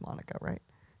Monica, right?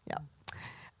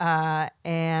 Yeah.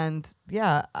 And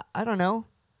yeah, I don't know.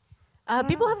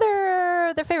 People have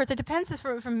their favorites. It depends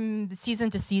from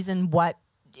season to season what,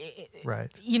 right?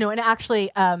 And actually,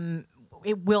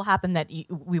 it will happen that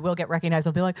we will get recognized.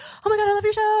 They'll be like, "Oh my God, I love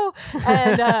your show!"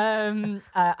 And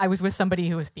I was with somebody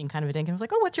who was being kind of a dink and was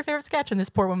like, "Oh, what's your favorite sketch?" And this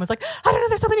poor woman was like, "I don't know.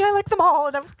 There's so many. I like them all."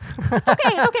 And I was, "It's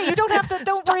okay. You don't have to.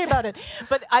 Don't worry about it."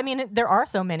 But I mean, there are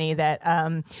so many that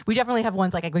we definitely have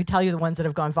ones. Like I could tell you the ones that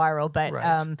have gone viral, but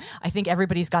right. I think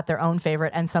everybody's got their own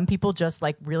favorite, and some people just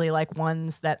like really like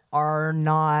ones that are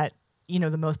not,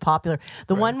 the most popular.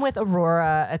 The one with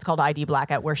Aurora, it's called ID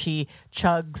Blackout, where she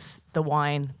chugs the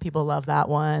wine. People love that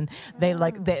one. They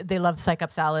they love Psych Up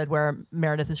Salad, where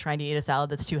Meredith is trying to eat a salad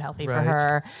that's too healthy for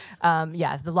her.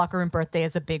 The Locker Room Birthday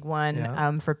is a big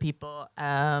one for people.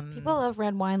 People love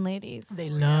red wine ladies. They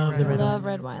love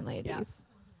red wine ladies.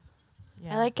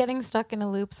 Yeah. I like getting stuck in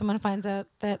a loop. Someone finds out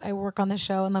that I work on the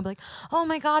show and they'll be like, oh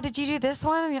my God, did you do this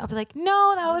one? And I'll be like,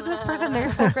 no, that was this person. They're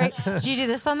so great. Did you do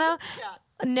this one though? Yeah.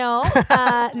 No.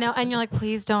 And you're like,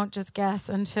 please don't just guess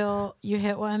until you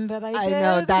hit one that I did. I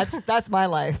know, that's my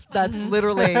life. That's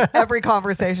literally every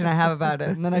conversation I have about it.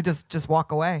 And then I just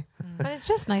walk away. But it's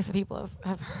just nice that people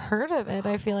have heard of it.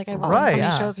 I feel like I've on so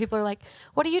many shows. People are like,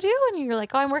 what do you do? And you're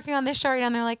like, oh, I'm working on this show right now.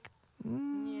 And they're like,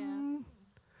 yeah.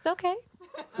 Okay.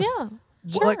 Yeah.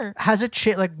 Sure. Like, has it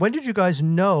changed? Like, when did you guys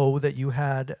know that you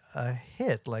had a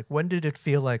hit? Like, when did it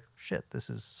feel like, shit, this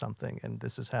is something and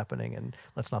this is happening and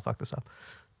let's not fuck this up?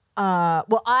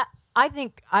 Well, I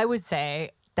think I would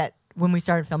say that when we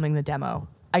started filming the demo,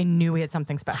 I knew we had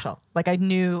something special. Like, I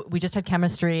knew we just had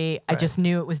chemistry. I just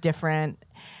knew it was different.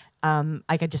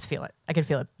 I could just feel it. I could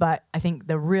feel it. But I think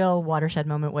the real watershed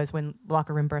moment was when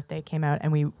Locker Room Birthday came out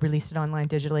and we released it online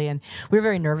digitally. And we were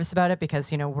very nervous about it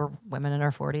because, we're women in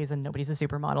our 40s and nobody's a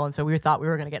supermodel. And so we thought we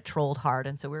were going to get trolled hard.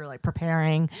 And so we were like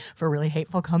preparing for really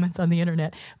hateful comments on the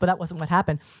internet. But that wasn't what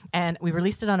happened. And we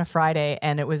released it on a Friday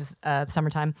and it was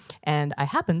summertime. And I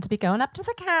happened to be going up to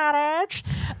the cottage.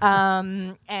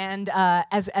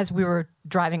 As we were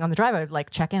driving on the drive, I would like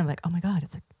check in. I'm like, oh my God,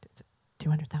 it's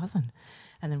 200,000.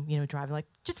 And then, driving, like,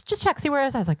 just check, see where it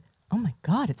is. I was like, oh my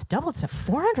God, it's doubled. It's at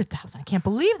 400,000. I can't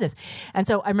believe this. And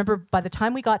so I remember by the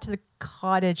time we got to the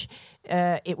cottage,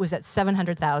 it was at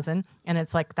 700,000. And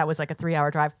it's like, that was like a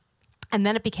 3-hour drive. And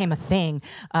then it became a thing.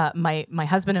 My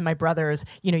husband and my brothers,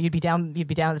 you'd be down with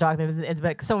the dog.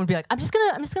 Like, someone would be like, I'm just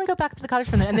gonna go back up to the cottage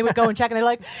for a minute. And they would go and check, and they're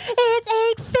like, it's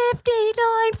 850,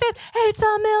 950, it's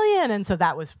 $1 million. And so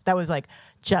that was like,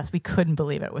 we couldn't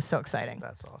believe it. It was so exciting.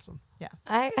 That's awesome. Yeah.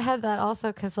 I had that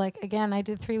also because, like, again, I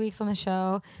did 3 weeks on the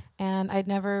show and I'd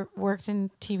never worked in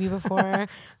TV before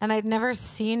and I'd never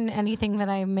seen anything that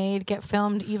I made get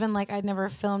filmed. Even, like, I'd never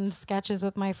filmed sketches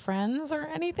with my friends or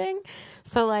anything.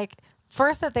 So, like,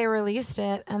 first that they released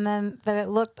it and then that it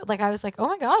looked like, I was like, oh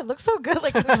my God, it looks so good.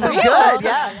 Like, it looks so good,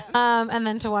 yeah. And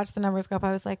then to watch the numbers go up,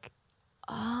 I was like,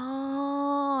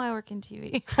 oh, I work in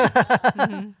TV.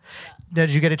 Mm-hmm.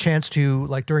 Did you get a chance to,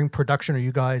 like, during production, are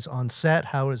you guys on set?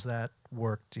 How does that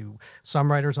work? Do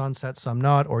some writers on set, some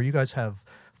not? Or you guys have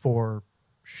 4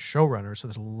 showrunners, so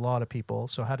there's a lot of people.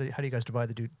 So how do you guys divide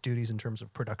the duties in terms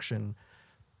of production?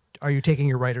 Are you taking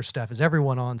your writer staff? Is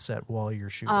everyone on set while you're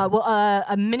shooting?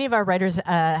 Many of our writers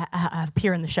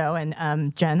appear in the show,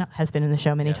 and Jen has been in the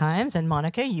show many times. And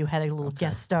Monica, you had a little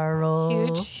guest star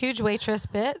role. Huge waitress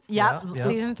bit. Yeah.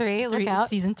 Season 3, look out.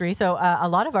 Season 3. So a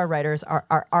lot of our writers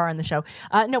are on the show.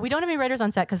 No, we don't have any writers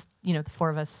on set because the 4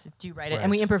 of us do write it,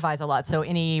 and we improvise a lot. So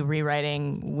any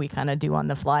rewriting we kind of do on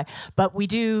the fly. But we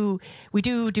do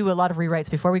a lot of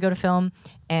rewrites before we go to film.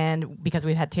 And because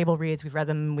we've had table reads, we've read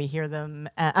them, we hear them,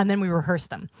 and then we rehearse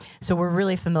them. So we're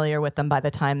really familiar with them by the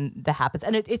time that happens.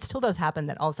 And it still does happen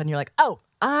that all of a sudden you're like, oh,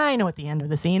 I know what the end of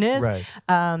the scene is. Right.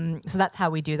 So that's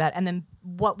how we do that. And then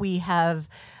what we have,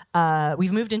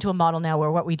 we've moved into a model now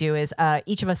where what we do is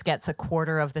each of us gets a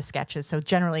quarter of the sketches. So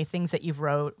generally things that you've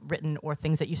written or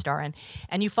things that you star in.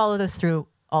 And you follow those through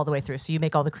all the way through. So you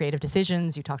make all the creative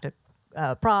decisions, you talk to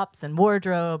props and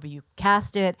wardrobe, you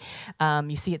cast it,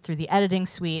 you see it through the editing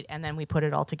suite, and then we put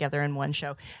it all together in one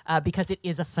show because it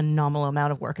is a phenomenal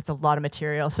amount of work. It's a lot of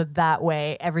material. So that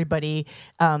way everybody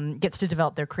gets to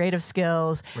develop their creative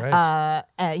skills. Right.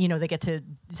 They get to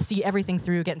see everything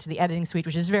through, get into the editing suite,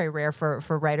 which is very rare for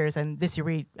writers. And this year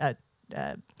we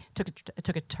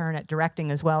took a turn at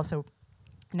directing as well. So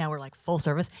now we're like full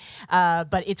service,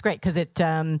 but it's great because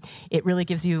it really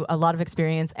gives you a lot of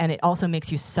experience, and it also makes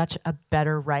you such a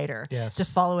better writer to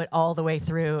follow it all the way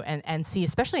through and see,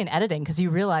 especially in editing, because you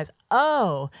realize,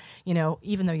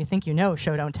 even though you think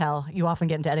show don't tell, you often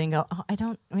get into editing and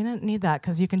go, we don't need that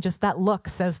because you can just, that look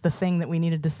says the thing that we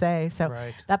needed to say. So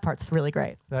that part's really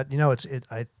great. That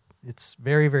it's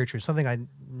very, very true. Something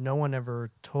no one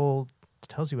ever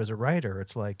tells you as a writer.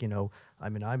 It's like,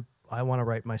 I want to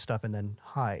write my stuff and then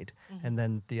hide, and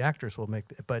then the actors will make.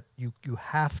 But you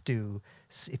have to,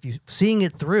 if you seeing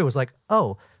it through is like,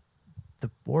 oh,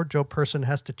 the wardrobe person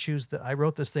has to choose I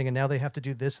wrote this thing and now they have to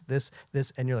do this,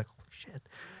 and you're like, holy shit,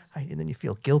 and then you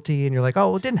feel guilty and you're like,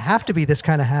 oh, it didn't have to be this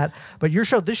kind of hat. But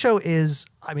this show is,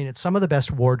 it's some of the best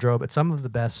wardrobe, it's some of the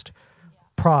best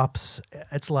props.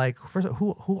 It's like, first,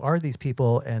 who are these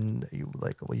people? And you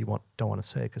don't want to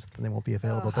say because then they won't be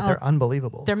available. But they're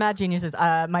unbelievable. They're mad geniuses.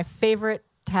 My favorite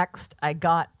text I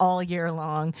got all year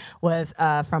long was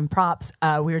from props.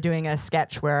 We were doing a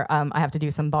sketch where I have to do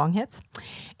some bong hits,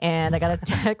 and I got a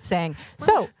text saying,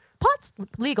 "So pot's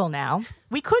legal now.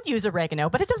 We could use oregano,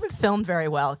 but it doesn't film very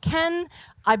well. Can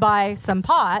I buy some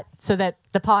pot so that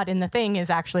the pot in the thing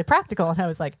is actually practical?" And I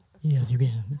was like, yes, you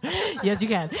can. Yes, you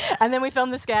can. And then we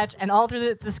filmed the sketch, and all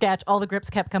through the sketch, all the grips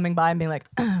kept coming by and being like,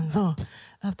 so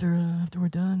after we're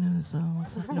done,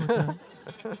 what's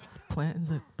this plant? Is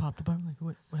it popped apart?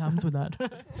 Like, what happens with that?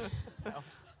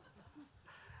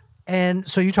 And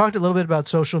so you talked a little bit about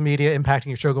social media impacting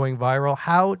your show going viral.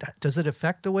 How does it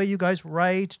affect the way you guys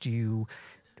write?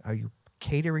 Are you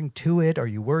catering to it? Are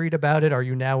you worried about it? Are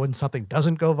you now, when something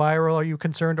doesn't go viral, are you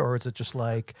concerned? Or is it just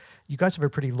like, you guys have a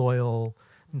pretty loyal,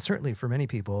 and certainly for many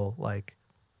people, like,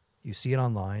 you see it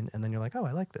online and then you're like, oh,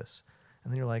 I like this.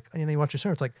 And then you're like, and then you watch your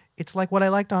show. It's like what I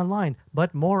liked online,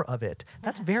 but more of it.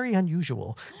 That's very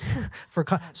unusual.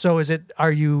 So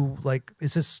are you like,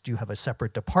 do you have a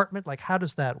separate department? Like, how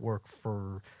does that work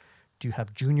do you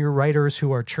have junior writers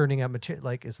who are churning out material?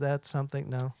 Like, is that something?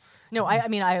 No? No, I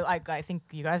mean, I think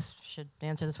you guys should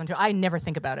answer this one too. I never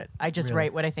think about it. I just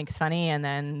write what I think is funny and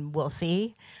then we'll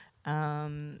see.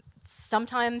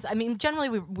 Sometimes, I mean,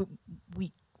 generally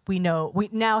we know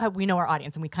our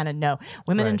audience and we kind of know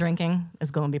women and drinking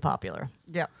is going to be popular.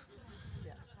 Yeah.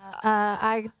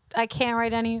 I can't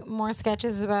write any more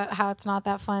sketches about how it's not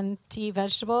that fun to eat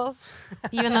vegetables,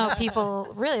 even though people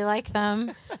really like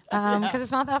them, because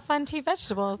it's not that fun to eat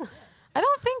vegetables. I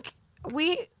don't think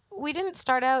we didn't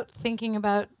start out thinking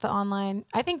about the online.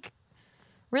 I think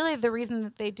really the reason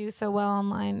that they do so well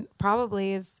online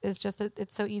probably is just that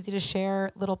it's so easy to share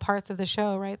little parts of the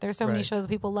show, right? There's so many shows that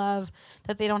people love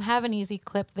that they don't have an easy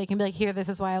clip. They can be like, here, this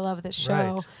is why I love this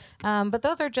show. But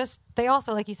those are they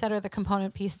also, like you said, are the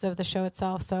component pieces of the show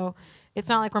itself. So it's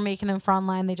not like we're making them for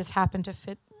online. They just happen to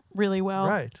fit really well.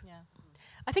 Right. Yeah.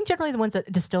 I think generally the ones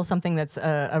that distill something that's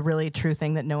a really true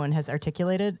thing that no one has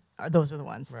articulated, those are the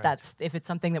ones. Right. That's if it's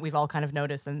something that we've all kind of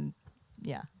noticed, and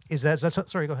yeah. Is that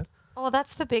sorry, go ahead. Well,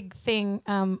 that's the big thing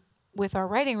with our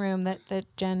writing room that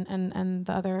Jen and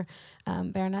the other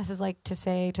Baronesses like to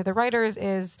say to the writers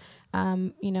is,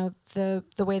 the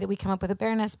way that we come up with a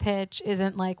Baroness pitch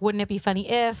isn't like, wouldn't it be funny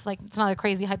if? Like, it's not a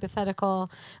crazy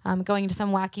hypothetical going into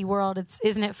some wacky world.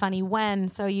 Isn't it funny when?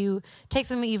 So you take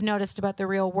something that you've noticed about the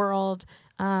real world,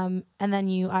 and then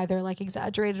you either like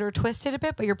exaggerate it or twist it a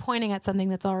bit, but you're pointing at something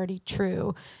that's already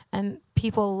true. And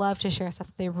people love to share stuff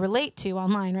that they relate to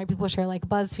online, right? People share like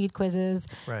BuzzFeed quizzes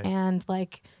and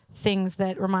like things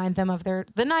that remind them of the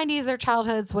 90s, their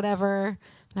childhoods, whatever.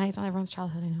 90s, not everyone's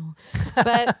childhood, I know.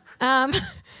 But,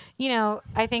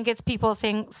 I think it's people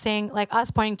saying like us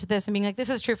pointing to this and being like,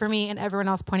 this is true for me, and everyone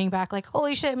else pointing back like,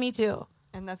 holy shit, me too.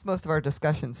 And that's most of our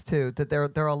discussions too, that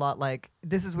they're a lot like,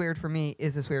 this is weird for me,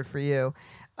 is this weird for you?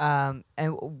 And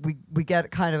we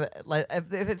get kind of like,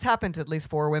 if it's happened to at least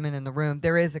 4 women in the room,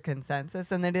 there is a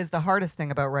consensus. And it is the hardest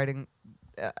thing about writing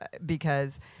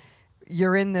because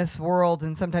you're in this world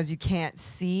and sometimes you can't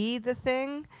see the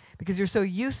thing because you're so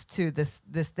used to this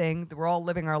thing that we're all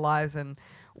living our lives and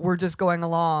we're just going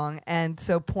along. And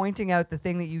so pointing out the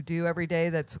thing that you do every day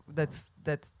that's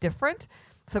different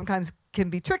sometimes can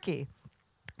be tricky.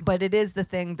 But it is the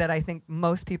thing that I think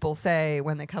most people say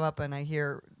when they come up and I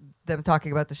hear them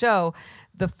talking about the show.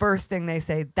 The first thing they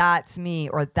say, that's me,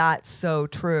 or that's so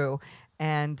true.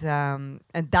 And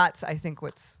that's, I think,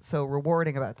 what's so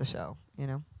rewarding about the show,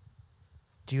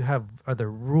 are there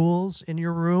rules in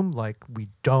your room? Like, we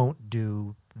don't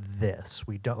do this.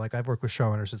 We don't, like, I've worked with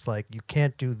showrunners. It's like, you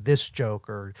can't do this joke,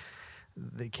 or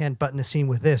they can't button a scene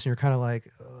with this. And you're kind of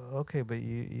like, okay, but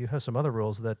you have some other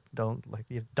rules that don't, like,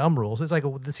 you have dumb rules. It's like,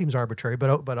 this seems arbitrary, but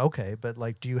okay. But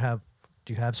like, do you have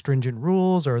stringent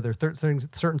rules, or are there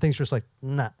certain things just like,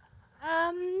 nah?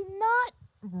 Not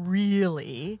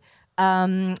really.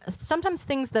 Sometimes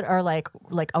things that are like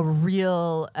a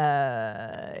real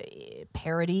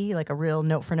parody, like a real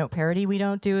note for note parody, we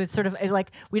don't do. It's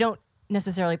like we don't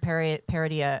necessarily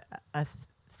parody a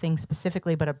thing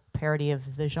specifically, but a parody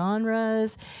of the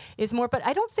genres is more. But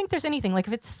I don't think there's anything like,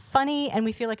 if it's funny and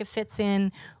we feel like it fits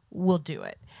in, we'll do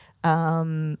it.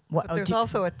 But there's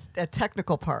also a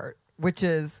technical part, which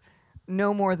is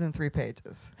no more than 3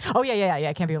 pages. Oh yeah.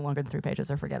 It can't be longer than 3 pages,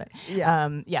 or forget it.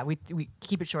 Yeah. We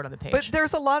keep it short on the page. But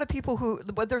there's a lot of people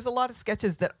there's a lot of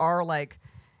sketches that are like,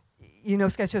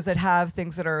 sketches that have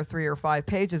things that are 3 or 5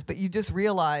 pages, but you just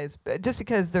realize, just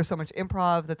because there's so much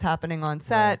improv that's happening on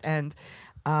set, and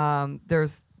and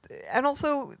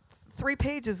also 3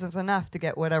 pages is enough to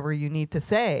get whatever you need to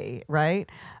say, right?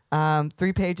 3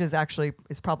 pages actually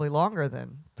is probably longer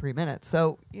than 3 minutes.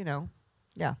 So,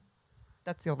 yeah.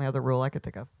 That's the only other rule I could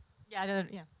think of. Yeah.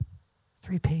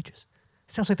 3 pages.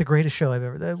 Sounds like the greatest show I've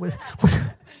ever.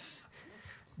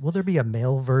 Will there be a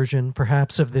male version,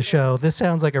 perhaps, of the show? This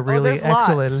sounds like a really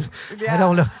excellent. Yeah. I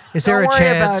don't know. Is there a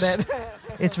chance? About it.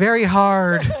 It's very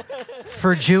hard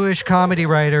for Jewish comedy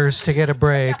writers to get a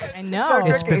break. I know.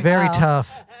 It's been very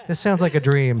tough. This sounds like a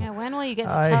dream. Yeah, when will you get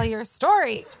to tell your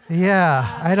story?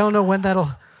 Yeah, I don't know when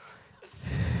that'll.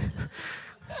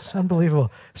 It's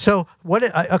unbelievable. So what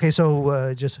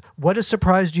has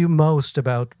surprised you most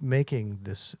about making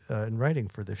this and writing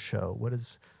for this show? What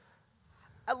is?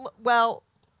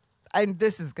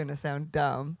 This is going to sound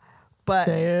dumb, but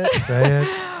say it. Say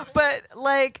it. But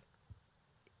like,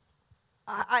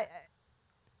 I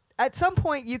at some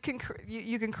point you can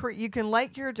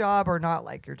like your job or not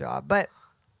like your job, but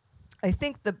I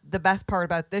think the best part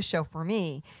about this show for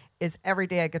me is every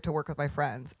day I get to work with my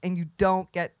friends, and you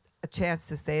don't get a chance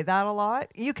to say that a lot.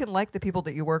 You can like the people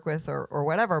that you work with or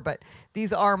whatever, but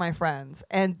these are my friends,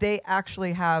 and they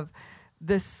actually have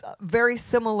this very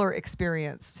similar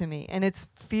experience to me, and it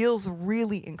feels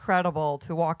really incredible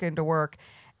to walk into work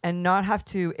and not have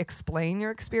to explain your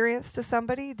experience to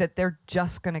somebody, that they're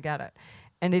just going to get it.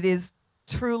 And it is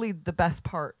truly the best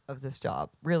part of this job.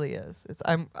 Really is.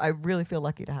 I really feel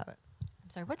lucky to have it. I'm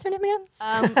sorry, what's your name again?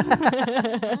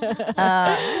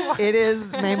 It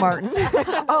is May Martin.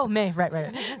 Oh, May,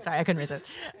 right. Sorry, I couldn't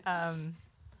resist.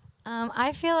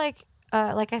 I feel like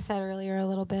I said earlier a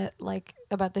little bit, like,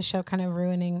 about the show kind of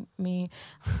ruining me.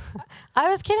 I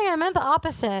was kidding. I meant the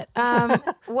opposite.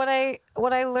 What I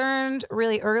learned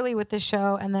really early with the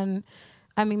show, and then,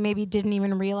 I mean, maybe didn't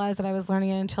even realize that I was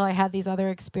learning it until I had these other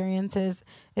experiences,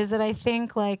 is that I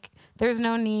think, like, there's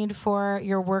no need for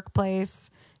your workplace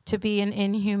to be an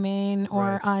inhumane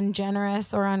or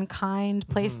ungenerous or unkind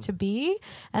place to be.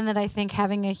 And that I think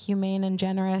having a humane and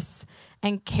generous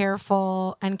and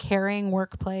careful and caring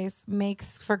workplace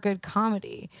makes for good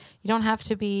comedy. You don't have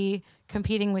to be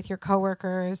competing with your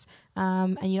coworkers,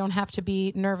 and you don't have to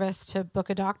be nervous to book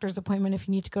a doctor's appointment if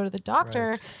you need to go to the doctor.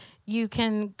 Right. You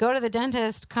can go to the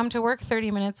dentist, come to work 30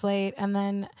 minutes late, and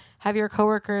then have your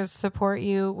coworkers support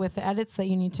you with the edits that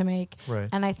you need to make. Right.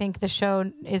 And I think the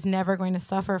show is never going to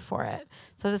suffer for it.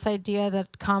 So this idea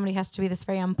that comedy has to be this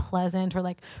very unpleasant or,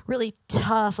 like, really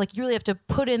tough, like, you really have to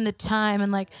put in the time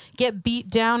and, like, get beat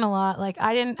down a lot. Like,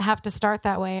 I didn't have to start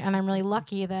that way, and I'm really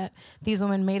lucky that these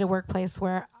women made a workplace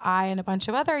where I and a bunch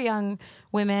of other young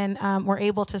women were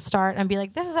able to start and be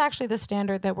like, this is actually the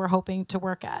standard that we're hoping to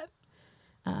work at.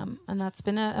 And that's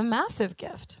been a massive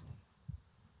gift.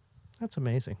 That's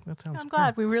amazing. That sounds. I'm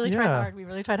glad we really tried Yeah. hard. We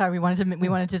really tried hard. We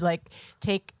wanted to like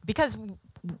take, because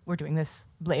we're doing this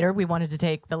later. We wanted to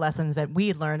take the lessons that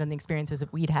we'd learned and the experiences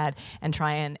that we'd had and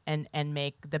try and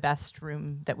make the best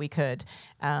room that we could.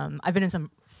 I've been in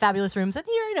some fabulous rooms, and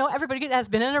here, everybody has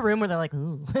been in a room where they're like,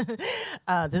 ooh,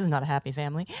 this is not a happy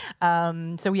family.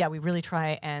 So yeah, we really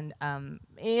try and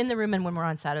in the room and when we're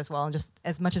on set as well, and just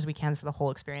as much as we can for the whole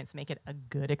experience, make it a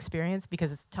good experience,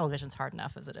 because television's hard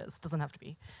enough as it is. It doesn't have to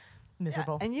be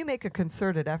miserable. Yeah, and you make a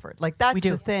concerted effort. Like, that's We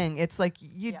do. the thing. It's like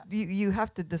you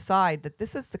have to decide that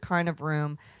this is the kind of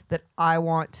room that I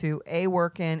want to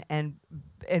work in and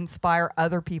inspire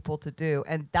other people to do.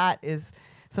 And that is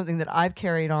something that I've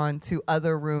carried on to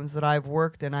other rooms that I've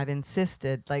worked in. I've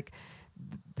insisted, like,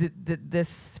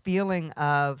 this feeling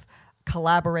of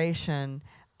collaboration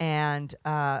and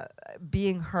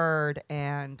being heard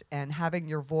and having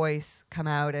your voice come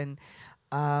out, and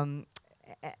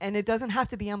it doesn't have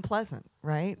to be unpleasant,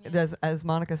 right? Yeah. As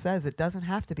Monica says, it doesn't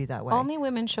have to be that way. Only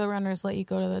women showrunners let you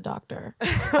go to the doctor.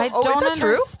 I Oh, don't is that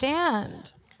true?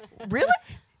 understand. Really?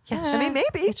 Yes. I mean,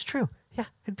 maybe. It's true. Yeah.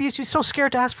 It'd be she's so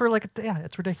scared to ask for, like,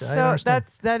 it's ridiculous. I So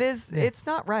understand. it's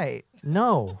not right.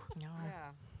 No. No.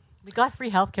 We got free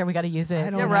healthcare. We got to use it. I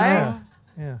don't Yeah, know.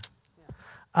 right?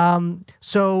 Yeah.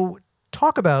 So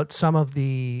talk about some of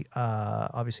the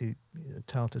obviously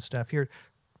talented staff here.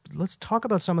 Let's talk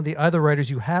about some of the other writers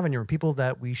you have in your people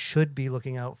that we should be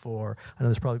looking out for. I know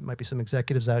there's probably might be some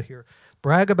executives out here.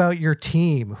 Brag about your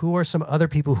team. Who are some other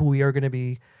people who we are going to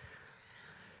be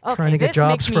trying to get this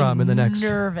jobs makes me from in the next?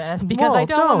 nervous because Well, I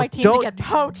don't want my team don't- to get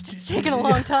poached. It's taken a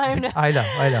long time I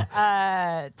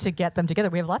know. to get them together.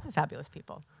 We have lots of fabulous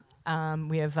people.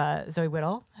 We have Zoe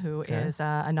Whittle, who is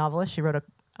a novelist. She wrote an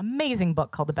amazing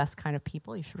book called The Best Kind of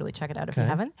People. You should really check it out if you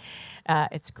haven't.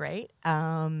 It's great.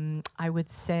 I would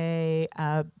say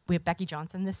we have Becky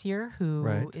Johnson this year,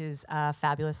 who is a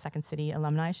fabulous Second City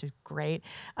alumni. She's great.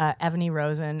 Ebony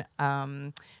Rosen,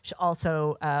 she's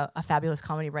also a fabulous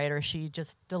comedy writer. She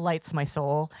just delights my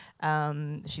soul.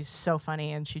 She's so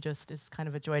funny, and she just is kind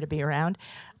of a joy to be around.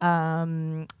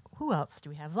 Who else do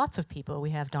we have? Lots of people.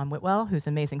 We have Dawn Whitwell, who's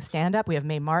an amazing stand-up. We have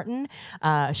May Martin.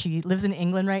 She lives in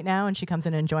England right now, and she comes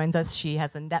in and joins us. She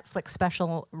has a Netflix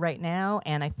special right now,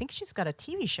 and I think she's got a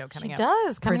TV show coming out. She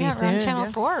does, coming out on Channel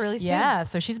 4 really soon. Yeah,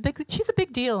 so she's a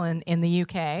big deal in the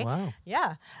UK. Wow.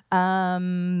 Yeah.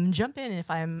 Jump in if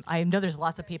I know there's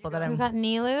lots of people that I'm... We've got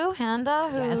Nilu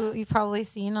Handa, who Yes. you've probably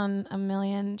seen on a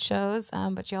million shows,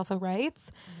 but she also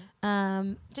writes.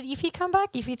 Did Ify come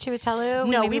back? Ify Chiwetelu?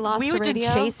 No, maybe lost we to were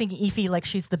radio? chasing Ify like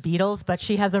she's the Beatles, but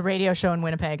she has a radio show in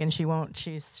Winnipeg, and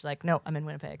she's like, no, I'm in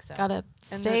Winnipeg. So Gotta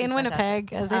stay in she's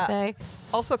Winnipeg, as they say.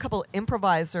 Also, a couple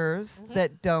improvisers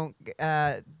that don't.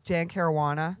 Jan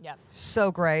Caruana, Yep. so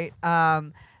great.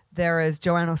 There is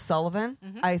Joanne O'Sullivan.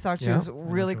 I thought she was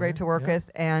really great to work with,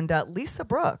 and Lisa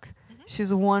Brooke.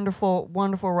 She's a wonderful,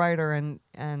 wonderful writer, and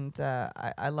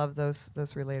I love those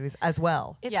three ladies as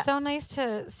well. It's so nice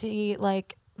to see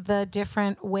like the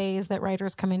different ways that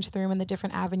writers come into the room and the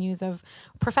different avenues of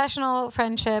professional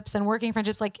friendships and working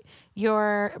friendships. Like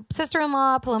your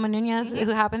sister-in-law, Paloma Nunez,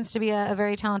 who happens to be a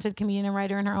very talented comedian and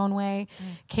writer in her own way,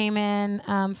 came in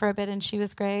for a bit, and she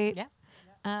was great.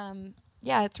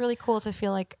 It's really cool to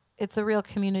feel like it's a real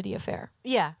community affair.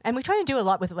 Yeah, and we try to do a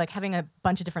lot with like having a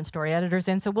bunch of different story editors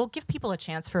in. So we'll give people a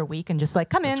chance for a week and just like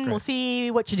come in, we'll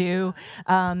see what you do,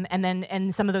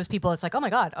 and some of those people, it's like, oh my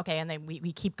god, okay, and then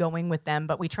we keep going with them.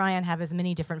 But we try and have as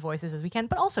many different voices as we can.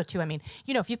 But also too, I mean,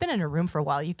 if you've been in a room for a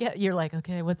while, you're like,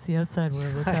 okay, what's the outside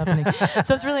world? What's happening?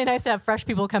 So it's really nice to have fresh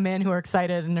people come in who are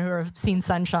excited and who have seen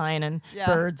sunshine and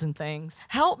birds and things.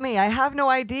 Help me, I have no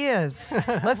ideas.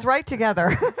 Let's write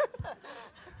together.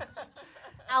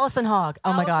 Allison Hogg.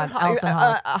 Oh my God, Allison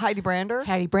Hogg. Heidi Brander.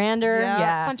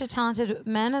 Yeah. A bunch of talented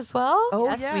men as well. Oh,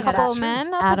 yes, yeah. we A had couple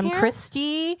men up Adam in here.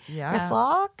 Christie. Yeah.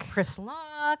 Chris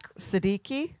Locke.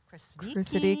 Siddiqui. Chris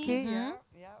Siddiqui. Yeah.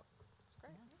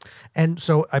 And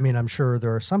so, I mean, I'm sure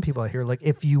there are some people out here, like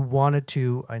if you wanted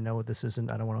to, I know this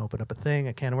isn't, I don't want to open up a thing,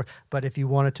 I can't work, but if you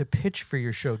wanted to pitch for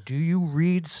your show, do you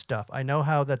read stuff? I know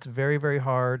how that's very, very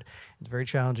hard. It's very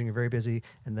challenging. You're very busy.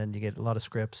 And then you get a lot of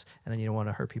scripts and then you don't want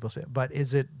to hurt people's feelings. But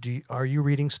are you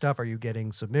reading stuff? Are you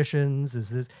getting submissions?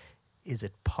 Is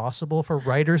it possible for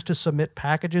writers to submit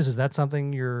packages? Is that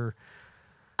something you're...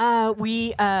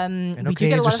 We I know do get a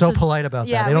Canadians lot are so of polite about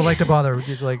that. They don't like to bother.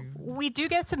 It's like we do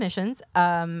get submissions.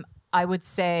 I would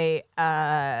say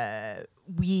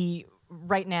we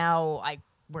right now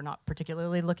we're not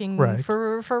particularly looking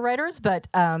for writers, but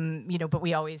but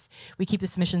we keep the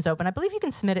submissions open. I believe you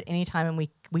can submit at any time, and we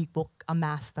will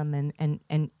amass them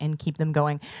and keep them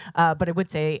going. But I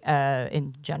would say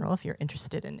in general, if you're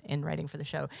interested in writing for the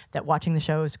show, that watching the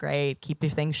show is great. Keep your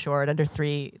things short, under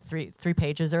three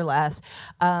pages or less,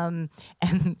 and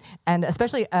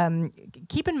especially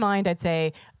keep in mind, I'd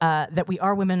say that we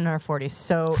are women in our 40s.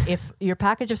 So if your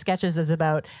package of sketches is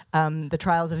about the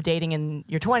trials of dating in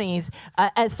your 20s.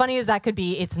 As funny as that could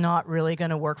be, it's not really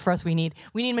going to work for us. We need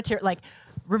material. Like,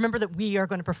 remember that we are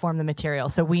going to perform the material,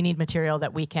 so we need material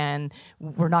that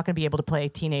we're not going to be able to play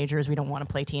teenagers. We don't want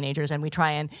to play teenagers, and we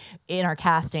try and in our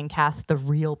casting cast the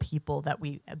real people that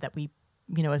we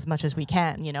as much as we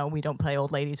can. We don't play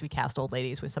old ladies. We cast old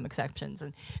ladies with some exceptions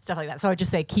and stuff like that. So I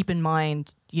just say keep in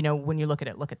mind, when you look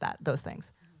at those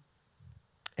things.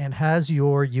 And has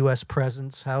your U.S.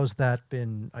 presence, how's that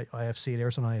been? IFC, it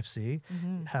airs on IFC.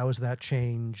 How has that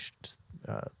changed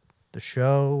the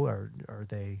show? Are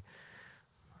they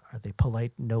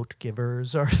polite note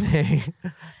givers? Are they?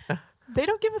 They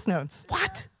don't give us notes.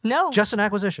 What? No. Just an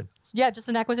acquisition. Yeah, just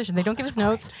an acquisition. They don't give us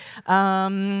notes.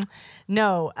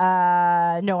 No.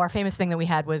 Our famous thing that we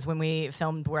had was when we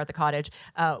filmed We're at the Cottage,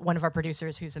 one of our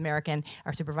producers, who's American,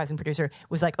 our supervising producer,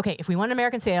 was like, okay, if we want an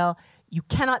American sale, you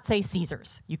cannot say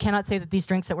Caesars. You cannot say that these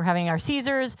drinks that we're having are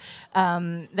Caesars. They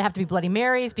have to be Bloody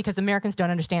Marys because Americans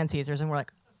don't understand Caesars. And we're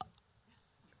like,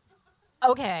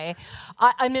 okay.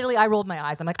 Admittedly, I rolled my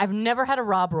eyes. I'm like, I've never had a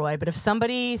Rob Roy, but if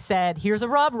somebody said, here's a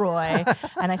Rob Roy,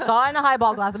 and I saw it in a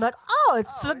highball glass, I'm like, oh,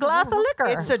 it's a glass of liquor.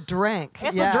 It's a drink.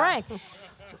 It's a drink.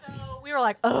 So we were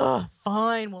like, oh,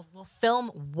 fine. We'll film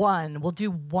one. We'll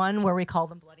do one where we call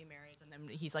them Bloody Marys. And then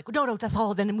he's like, no, that's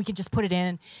all. Then we can just put it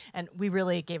in. And we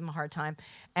really gave him a hard time.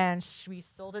 And we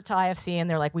sold it to IFC, and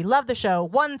they're like, we love the show.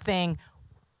 One thing.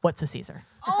 What's a Caesar?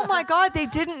 Oh my God, they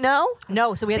didn't know?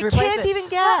 No, so we had to They replace can't it. even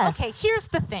guess. Well, okay, here's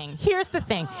the thing.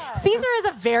 Caesar is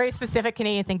a very specific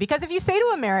Canadian thing because if you say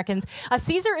to Americans, a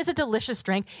Caesar is a delicious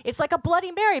drink, it's like a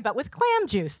Bloody Mary, but with clam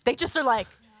juice. They just are like,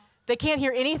 they can't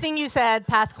hear anything you said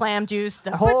past clam juice.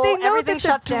 But they know everything that's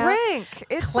shuts a down. drink.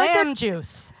 It's Clam like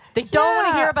juice. They don't want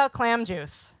to hear about clam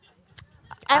juice.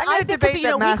 And I'm gonna I think debate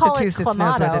that we call it Massachusetts knows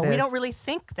what clamato. it We is. don't really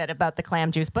think that about the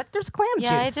clam juice, but there's clam juice.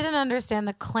 Yeah, I didn't understand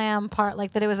the clam part,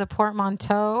 like that it was a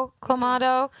portmanteau,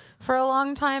 clamato, for a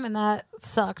long time, and that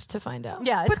sucked to find out.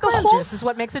 Yeah, it's But the clam whole juice is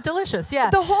what makes it delicious. Yeah.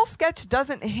 The whole sketch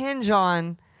doesn't hinge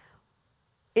on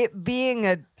it being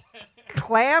a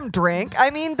clam drink.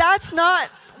 I mean, that's not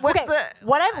what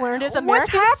what I've learned is what's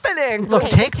Americans... happening. Look,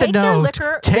 Okay, take the take their note.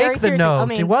 liquor very Take the seriously. note. I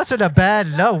mean- It wasn't a bad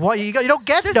note. What you don't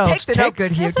get Just notes. take the note,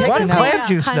 Goodhue. This Take is one the the clam same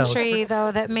juice note. country,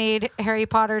 though, that made Harry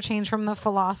Potter change from the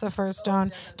Philosopher's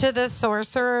Stone to the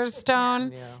Sorcerer's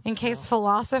Stone in case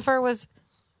Philosopher was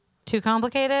too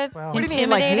complicated, Well, What do you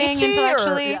mean, like intimidating Nietzsche, or-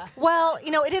 intellectually. Yeah. Well,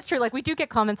 it is true. Like, we do get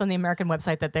comments on the American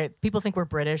website that people think we're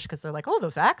British because they're like, oh,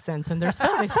 those accents, and they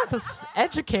sound so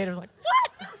educated. Like,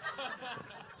 what?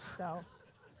 So,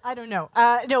 I don't know.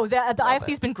 No, the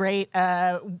IFC's been great.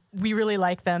 We really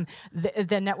like them.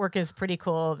 The network is pretty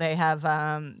cool. They have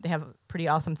pretty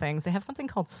awesome things. They have something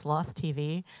called Sloth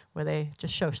TV where they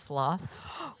just show sloths.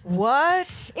 What?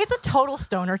 It's a total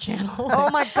stoner channel. Oh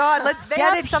my God, let's They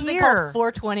get have it something here. called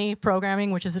 420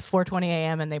 programming, which is at 4:20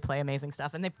 a.m. and they play amazing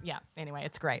stuff. And anyway,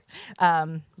 it's great.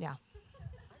 Yeah.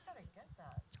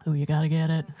 Oh, you gotta get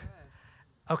it.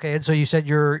 Okay, and so you said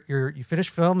you finished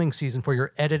filming season 4.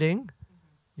 You're editing.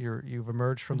 You've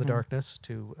emerged from the darkness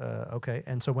to okay.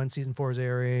 And so when season 4 is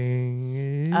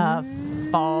airing?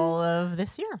 Fall of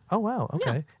this year. Oh wow.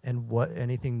 Okay. Yeah. And what?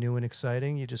 Anything new and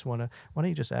exciting? You just want to? Why don't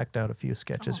you just act out a few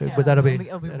sketches? Yeah. But that'll be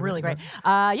really great.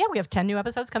 Yeah, we have 10 new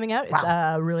episodes coming out.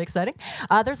 It's really exciting.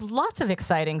 There's lots of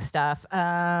exciting stuff.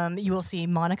 You will see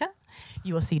Monica.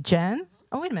 You will see Jen.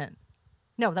 Oh wait a minute.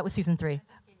 No, that was season 3.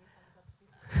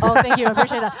 Oh, thank you. I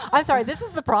appreciate that. I'm sorry. This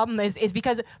is the problem is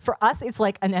because for us, it's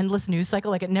like an endless news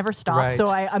cycle. Like it never stops. Right. So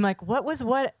I'm like, what was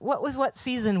what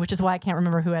season? Which is why I can't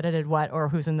remember who edited what or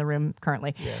who's in the room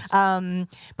currently. Yes.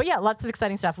 But yeah, lots of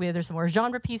exciting stuff. There's some more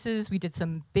genre pieces. We did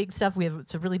some big stuff.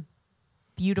 It's a really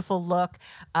beautiful look.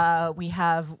 We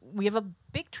have a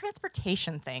big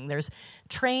transportation thing. There's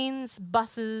trains,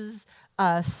 buses,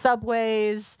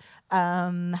 subways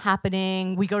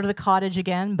happening. We go to the cottage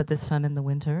again, but this time in the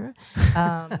winter.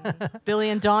 Billy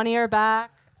and Donnie are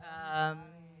back.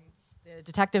 The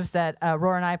detectives that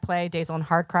Roar and I play, Daisel and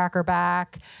Hardcrack, are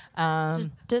back.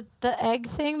 Did the egg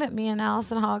thing that me and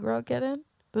Allison Hogg wrote get in?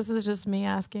 This is just me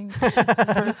asking.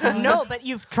 No, but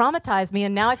you've traumatized me,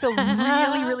 and now I feel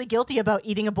really, really guilty about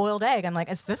eating a boiled egg. I'm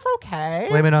like, is this okay?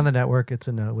 Blame it on the network. It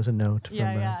was a note.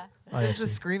 Yeah, from, Is the IFC.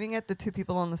 screaming at the 2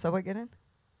 people on the subway get in?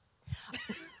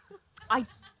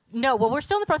 No, well, we're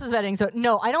still in the process of editing, so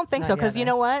no, I don't think Not so, because yet, you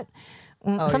know what?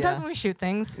 Sometimes yeah. when we shoot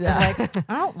things, Yeah. it's like,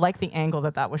 I don't like the angle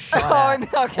that was shot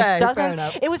at. Okay, It doesn't. fair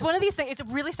enough. It was one of these things. It's a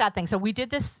really sad thing. So we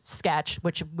did this sketch,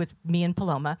 which with me and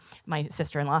Paloma, my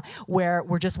sister-in-law, where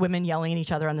we're just women yelling at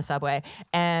each other on the subway,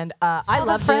 and I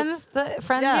love the friends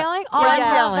Yeah. yelling. Oh, I Friends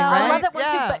love yelling, that. right? I love that one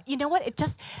Yeah. too. But you know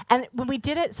what? And when we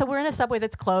did it, so we're in a subway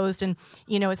that's closed, and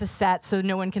it's a set, so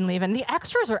no one can leave. And the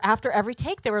extras are after every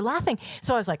take. They were laughing.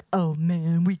 So I was like, "Oh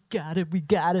man, we got it.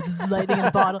 This is lightning in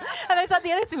a bottle." And I saw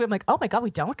the edit scene. I'm like, "Oh my god, we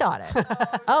don't got it."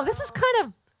 Oh, this is kind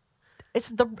of. It's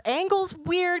the angle's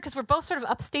weird because we're both sort of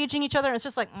upstaging each other. And it's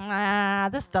just like,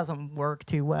 this doesn't work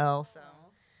too well. So,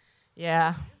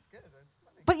 yeah.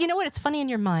 But you know what? It's funny in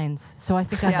your minds. So I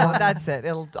think That's it.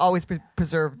 It'll always be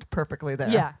preserved perfectly there.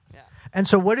 Yeah. And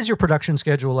so, what is your production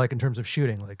schedule like in terms of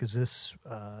shooting? Like, is this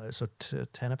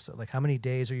 10 episodes? Like, how many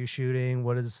days are you shooting?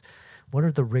 What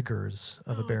are the rigors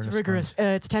of a Baroness? It's rigorous.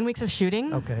 It's 10 weeks of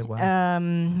shooting. Okay, wow.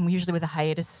 Usually with a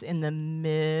hiatus in the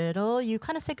middle. You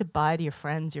kind of say goodbye to your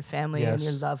friends, your family, and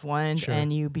your Yes. loved ones, Sure.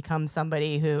 and you become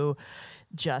somebody who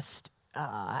just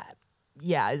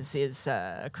is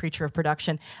a creature of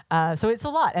production. So it's a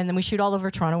lot, and then we shoot all over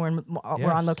Toronto. We're on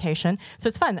Yes. location, so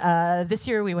it's fun. This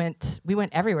year we went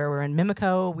everywhere. We were in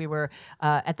Mimico. We were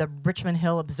at the Richmond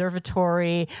Hill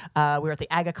Observatory. We were at the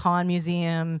Aga Khan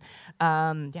Museum.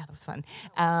 That was fun.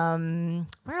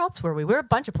 Where else were we? We were a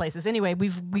bunch of places. Anyway,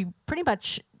 we pretty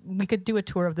much we could do a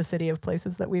tour of the city of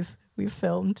places that we've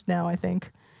filmed now, I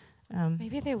think.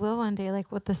 Maybe they will one day,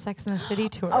 like with the Sex and the City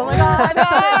tour. Oh my God!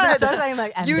 God. So I'm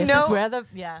like, and You this know- is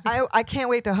where I can't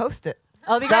wait to host it.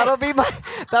 It'll be great.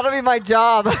 That'll be my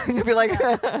job. You'll be like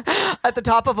at the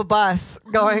top of a bus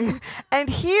going, and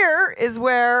here is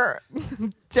where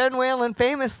Jen Whalen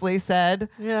famously said,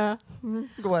 Yeah.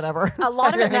 whatever. A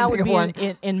lot of it now would be One.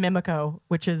 in Mimico,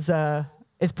 which is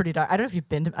pretty dark. I don't know if you've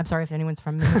been to, I'm sorry if anyone's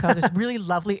from Mimico. There's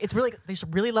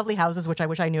really lovely houses, which I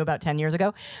wish I knew about 10 years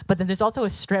ago. But then there's also a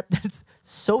strip that's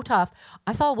so tough.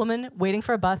 I saw a woman waiting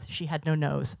for a bus. She had no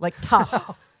nose. Like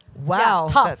tough. Wow,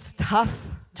 Yeah, tough. that's tough.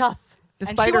 Tough.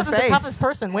 Despite and she her wasn't face. the toughest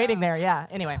person waiting there. Yeah.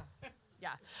 Anyway.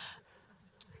 Yeah.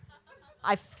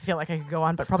 I feel like I could go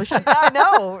on, but probably shouldn't.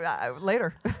 No,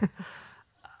 later.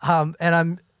 And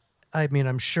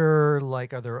I'm sure.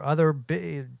 Like, are there other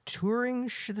touring?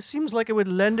 This seems like it would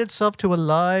lend itself to a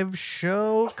live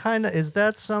show. Kind of. Is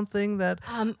that something that?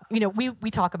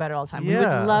 We talk about it all the time. Yeah. We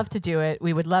would love to do it.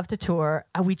 We would love to tour.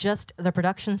 The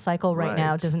production cycle right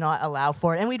now Right. does not allow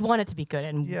for it, and we'd want it to be good.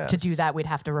 And to do Yes. that, we'd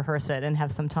have to rehearse it and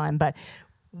have some time. But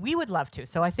we would love to.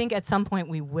 So I think at some point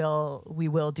we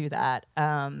will do that.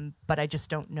 But I just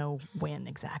don't know when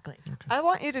exactly. I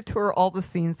want you to tour all the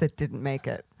scenes that didn't make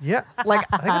it. Yeah, Like,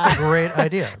 I think it's a great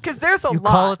idea. because there's a You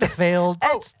lot. call it the failed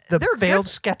they're good.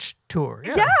 sketch tour.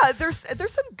 Yeah, there's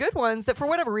some good ones that for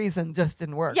whatever reason just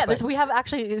didn't work. Yeah, but- we have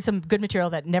actually some good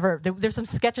material that never. There's some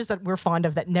sketches that we're fond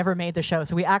of that never made the show.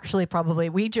 So we actually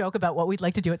we joke about what we'd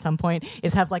like to do at some point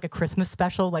is have like a Christmas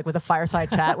special, like with a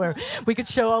fireside chat where we could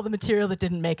show all the material that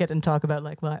didn't make it and talk about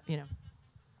like what you know.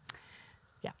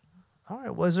 All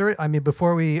right. Was there? I mean,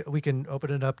 before we can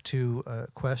open it up to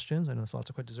questions. I know there's lots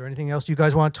of questions. Is there anything else you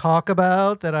guys want to talk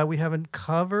about that we haven't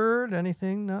covered?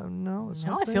 Anything? No. No,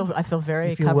 something? I feel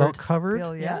very You feel covered. well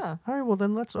covered. Yeah. All right. Well,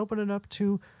 then let's open it up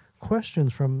to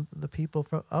questions from the people.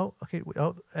 From okay.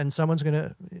 And someone's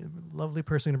lovely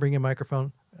person gonna bring you a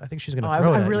microphone. I think she's gonna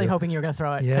throw it. I'm at really you. hoping you were going to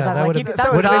throw it. Yeah, 'cause I that was would've- like, that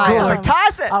that's would've been awesome. cool. Like,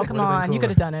 toss it. Oh, come Would've been on. You cooler. could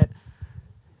have done it.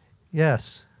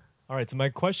 Yes. All right, so my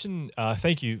question,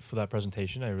 thank you for that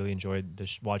presentation. I really enjoyed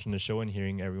watching the show and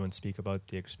hearing everyone speak about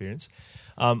the experience.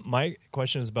 My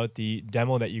question is about the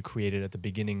demo that you created at the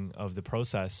beginning of the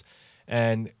process.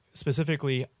 And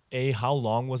specifically, how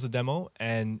long was the demo?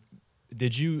 And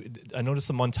I noticed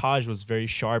the montage was very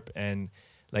sharp and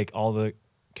like all the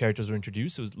characters were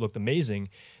introduced. It looked amazing.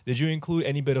 Did you include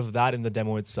any bit of that in the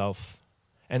demo itself?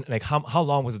 And like how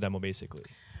long was the demo basically?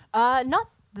 Not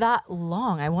that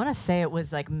long. I want to say it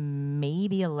was like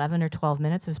maybe 11 or 12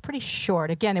 minutes. It was pretty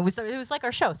short. Again, it was like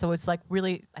our show. So it's like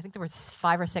really, I think there was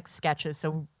 5 or 6 sketches.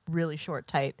 So really short,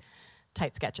 tight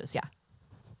sketches. Yeah.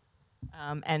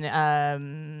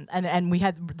 And we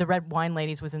had the Red Wine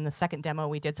Ladies was in the second demo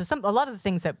we did. So a lot of the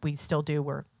things that we still do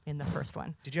were in the first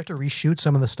one. Did you have to reshoot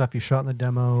some of the stuff you shot in the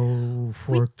demo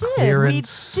for we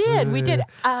clearance? We did.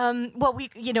 Well,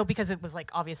 because it was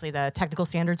like obviously the technical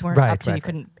standards weren't Right, up to. right, You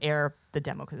couldn't air the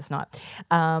demo because it's not.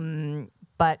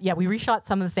 But yeah, we reshot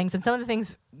some of the things, and some of the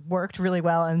things worked really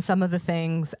well, and some of the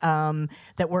things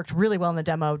that worked really well in the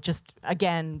demo, just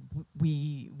again,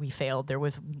 we failed. There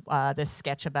was this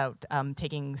sketch about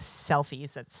taking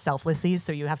selfies, that's selflessies,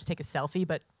 so you have to take a selfie,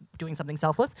 but doing something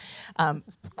selfless.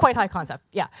 Quite high concept,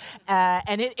 yeah.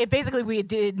 And it basically,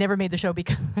 it never made the show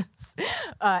because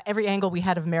every angle we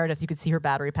had of Meredith, you could see her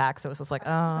battery pack, so it was just like,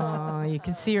 oh, you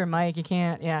can see her mic, you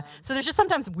can't, yeah. So there's just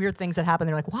sometimes weird things that happen.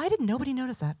 They're like, why did nobody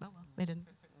notice that? Oh, well, they didn't.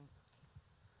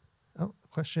 Oh,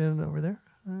 question over there.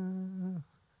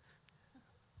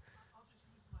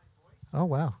 Oh,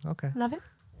 wow. Okay. Love it.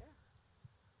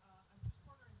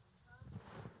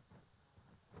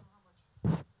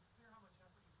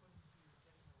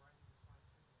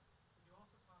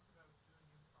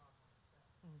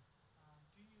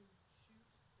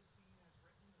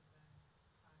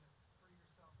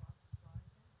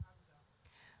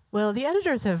 Well, the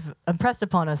editors have impressed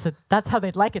upon us that that's how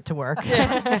they'd like it to work. They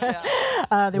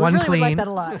One really would clean. like that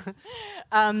a lot.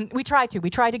 We try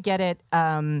to get it.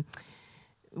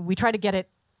 We try to get it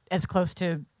as close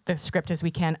to the script as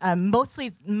we can. Most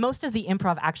of the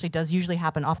improv actually does usually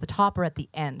happen off the top or at the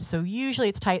end. So usually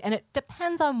it's tight, and it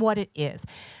depends on what it is.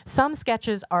 Some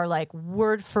sketches are like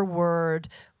word for word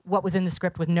what was in the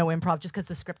script with no improv, just because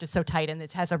the script is so tight and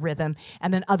it has a rhythm.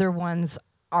 And then other ones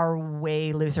are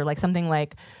way looser, like something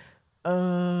like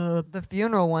the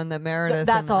funeral one that Meredith.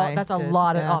 That's and all. I That's a did.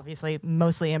 lot of Yeah. obviously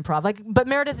mostly improv. Like, but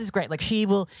Meredith is great. Like she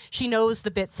knows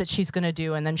the bits that she's going to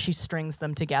do, and then she strings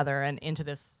them together and into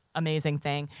this amazing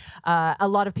thing. A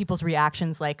lot of people's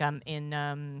reactions, like in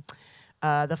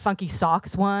the Funky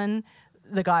Socks one.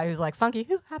 The guy who's like Funky,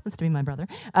 who happens to be my brother,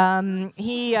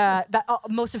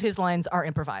 most of his lines are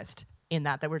improvised in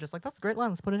that we're just like, that's a great line,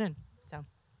 let's put it in. So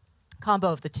combo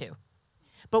of the two.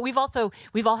 But we've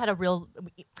all had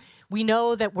we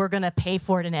know that we're going to pay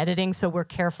for it in editing, so we're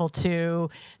careful to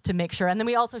make sure. And then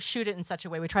we also shoot it in such a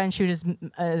way. We try and shoot as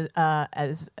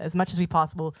much as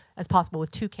possible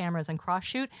with 2 cameras and cross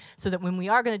shoot, so that when we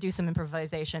are going to do some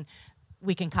improvisation,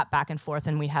 we can cut back and forth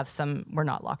and we're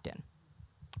not locked in.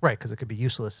 Right, because it could be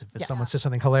useless if Yes. someone says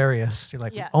something hilarious. You're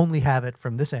like, Yeah. we only have it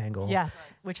from this angle. Yes,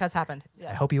 which has happened. I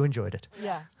Yes. hope you enjoyed it.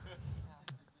 Yeah.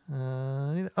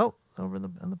 Over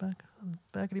on the back,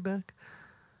 backity back.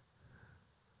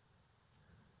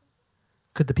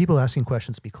 Could the people asking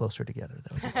questions be closer together?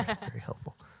 That would be very, very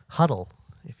helpful. Huddle,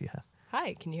 if you have.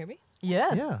 Hi, can you hear me?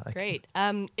 Yes. Yeah. Great.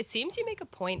 It seems you make a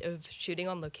point of shooting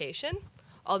on location,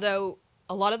 although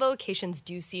a lot of the locations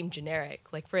do seem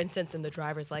generic. Like, for instance, in the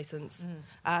driver's license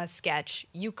sketch,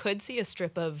 you could see a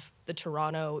strip of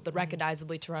the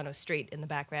recognizably Toronto street in the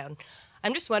background.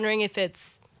 I'm just wondering if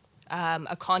it's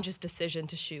a conscious decision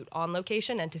to shoot on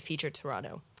location and to feature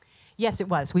Toronto. Yes, it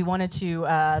was. We wanted to,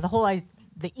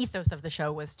 the ethos of the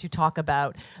show was to talk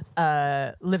about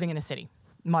living in a city,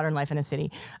 modern life in a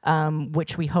city,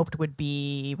 which we hoped would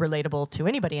be relatable to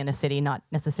anybody in a city, not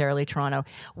necessarily Toronto.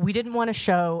 We didn't want to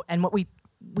show, and what we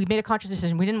we made a conscious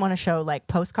decision. We didn't want to show like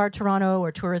postcard Toronto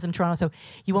or tourism Toronto. So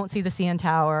you won't see the CN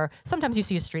Tower. Sometimes you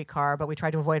see a streetcar, but we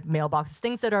tried to avoid mailboxes,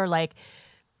 things that are like,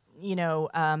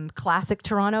 classic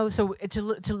Toronto. So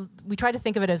we try to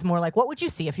think of it as more like, what would you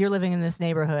see if you're living in this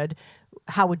neighborhood?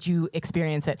 How would you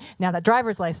experience it? Now that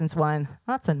driver's license one,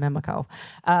 that's in Memico.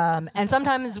 And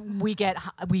sometimes we get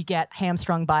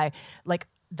hamstrung by like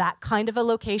that kind of a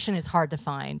location is hard to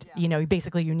find. Yeah.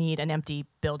 Basically you need an empty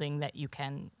building that you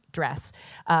can dress.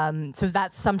 So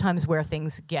that's sometimes where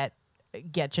things get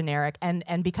generic, and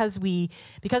because of the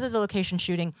location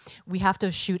shooting, we have to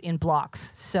shoot in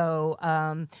blocks. So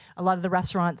a lot of the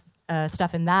restaurant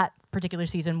stuff in that particular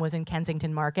season was in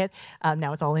Kensington Market.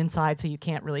 Now it's all inside, so you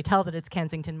can't really tell that it's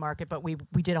Kensington Market, but we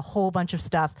did a whole bunch of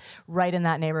stuff right in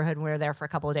that neighborhood, and we were there for a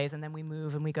couple of days, and then we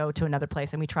move and we go to another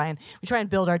place, and we try and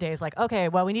build our days like, okay,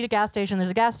 well, we need a gas station,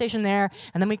 there's a gas station there,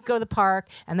 and then we can go to the park,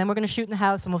 and then we're going to shoot in the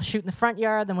house, and we'll shoot in the front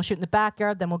yard, then we'll shoot in the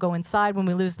backyard, then we'll go inside when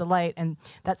we lose the light, and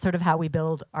that's sort of how we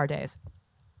build our days.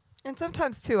 And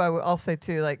sometimes too, I'll say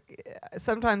too, like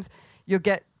sometimes you'll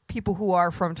get people who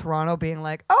are from Toronto being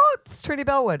like, oh, it's Trinity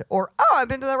Bellwood, or oh, I've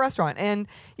been to that restaurant. And,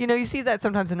 you see that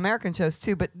sometimes in American shows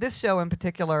too, but this show in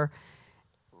particular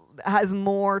has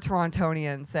more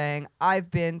Torontonians saying,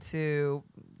 I've been to,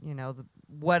 the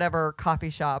whatever coffee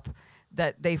shop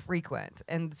that they frequent.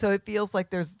 And so it feels like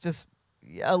there's just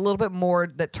a little bit more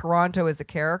that Toronto is a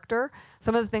character.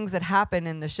 Some of the things that happen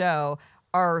in the show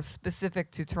are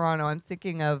specific to Toronto. I'm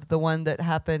thinking of the one that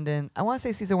happened in, I want to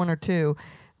say season 1 or 2,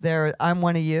 there, I'm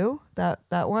One of You, that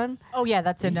one. Oh yeah,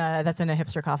 that's in a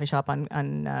hipster coffee shop on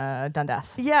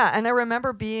Dundas. Yeah, and I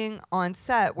remember being on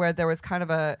set where there was kind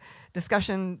of a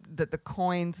discussion that the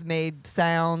coins made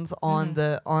sounds on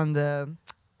the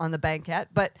banquette.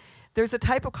 But there's a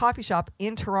type of coffee shop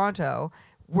in Toronto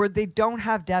where they don't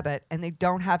have debit and they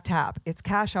don't have tap. It's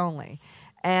cash only,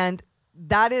 and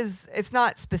it's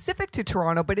not specific to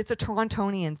Toronto, but it's a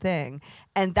Torontonian thing.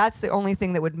 And that's the only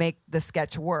thing that would make the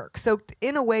sketch work. So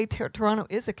in a way, Toronto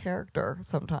is a character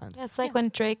sometimes. Yeah, it's like when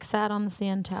Drake sat on the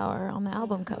CN Tower on the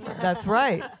album cover. That's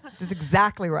right. That's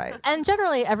exactly right. And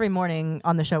generally every morning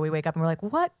on the show, we wake up and we're like,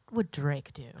 what would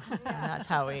Drake do? And that's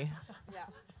how we... Yeah.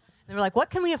 And we're like,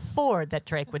 what can we afford that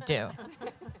Drake would do?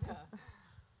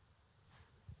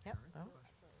 Yep.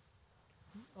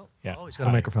 Yeah. Oh, he's got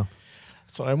a microphone.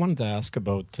 So I wanted to ask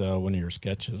about one of your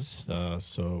sketches.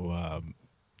 The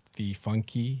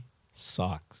Funky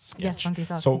Sock sketch. Yes, Funky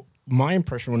Sock. So my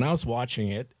impression when I was watching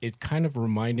it, it kind of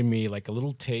reminded me like a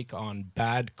little take on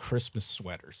bad Christmas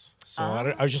sweaters. So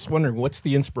I was just wondering, what's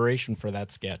the inspiration for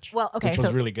that sketch? Well, okay, which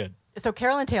was really good. So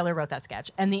Carolyn Taylor wrote that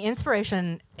sketch, and the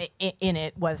inspiration in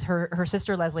it was her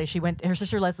sister Leslie. Her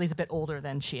sister Leslie's a bit older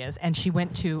than she is, and she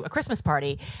went to a Christmas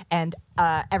party, and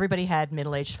everybody had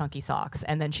middle-aged funky socks.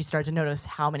 And then she started to notice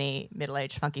how many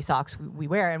middle-aged funky socks we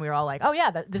wear, and we were all like, "Oh yeah,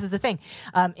 this is a thing."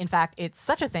 In fact, it's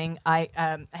such a thing. I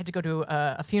had to go to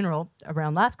a funeral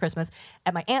around last Christmas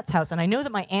at my aunt's house, and I know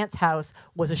that my aunt's house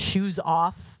was a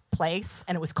shoes-off place,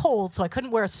 and it was cold, so I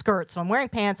couldn't wear a skirt. So I'm wearing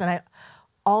pants, and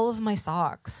all of my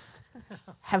socks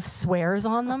have swears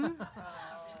on them,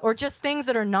 or just things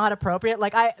that are not appropriate.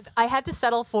 Like I had to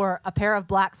settle for a pair of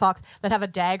black socks that have a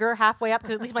dagger halfway up,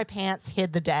 because at least my pants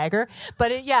hid the dagger.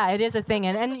 But it is a thing,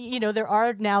 and there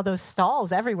are now those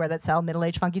stalls everywhere that sell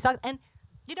middle-aged funky socks. And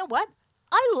you know what?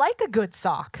 I like a good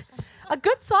sock. A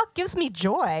good sock gives me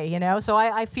joy, So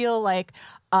I feel like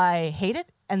I hate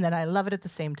it and then I love it at the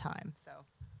same time.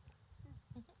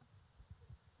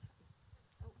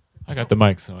 I got the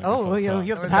mic, so I guess Oh, I'll you talk.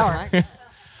 have the power.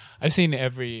 I've seen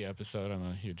every episode. I'm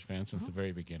a huge fan since the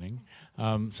very beginning.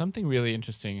 Something really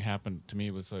interesting happened to me.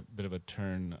 It was a bit of a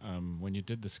turn when you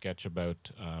did the sketch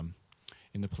about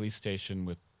in the police station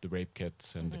with the rape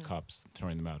kits and the cops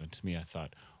throwing them out. And to me, I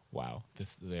thought, wow,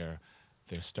 they're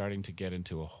starting to get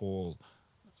into a whole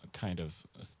kind of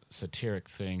satiric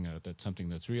thing. That's something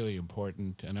that's really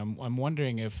important. And I'm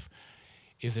wondering if...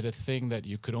 Is it a thing that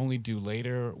you could only do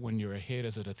later when you're a hit?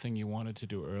 Is it a thing you wanted to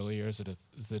do earlier? Is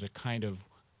it a kind of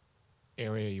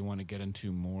area you want to get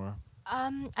into more? I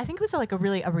think it was like a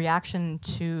reaction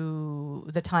to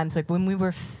the times. Like when we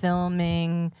were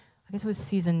filming, I guess it was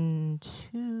season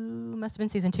 2, must have been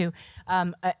season 2.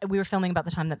 We were filming about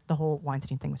the time that the whole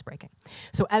Weinstein thing was breaking.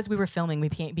 So as we were filming, we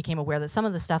became aware that some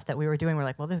of the stuff that we were doing, we're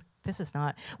like, well, this is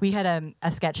not. We had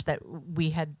a sketch that we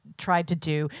had tried to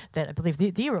do that I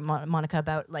believe you wrote, Monica,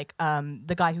 about like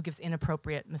the guy who gives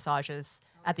inappropriate massages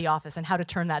at the office and how to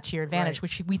turn that to your advantage,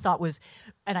 which we thought was,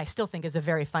 and I still think is a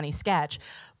very funny sketch.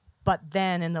 But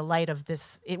then in the light of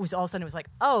this, it was all of a sudden it was like,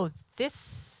 oh,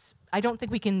 this don't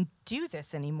think we can do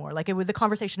this anymore. Like the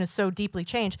conversation is so deeply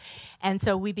changed, and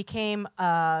so we became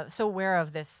so aware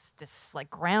of this like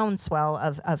groundswell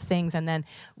of things, and then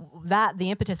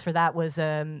the impetus for that was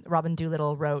Robin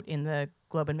Doolittle wrote in the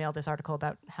Globe and Mail this article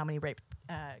about how many rape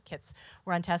kits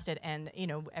were untested, and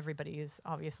everybody is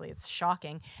obviously it's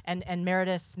shocking, and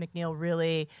Meredith McNeil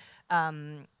really.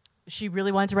 She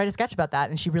really wanted to write a sketch about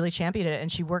that, and she really championed it,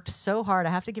 and she worked so hard.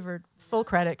 I have to give her full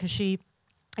credit because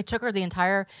it took her the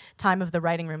entire time of the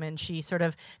writing room, and she sort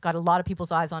of got a lot of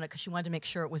people's eyes on it because she wanted to make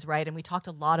sure it was right. And we talked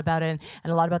a lot about it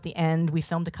and a lot about the end. We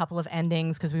filmed a couple of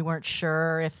endings because we weren't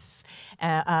sure if,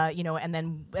 and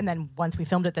then once we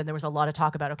filmed it, then there was a lot of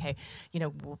talk about, okay,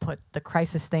 we'll put the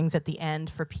crisis things at the end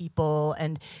for people,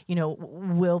 and,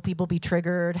 will people be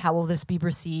triggered? How will this be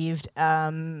received?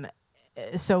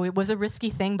 So it was a risky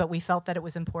thing, but we felt that it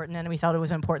was important, and we felt it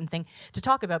was an important thing to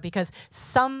talk about because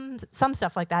some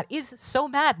stuff like that is so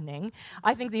maddening.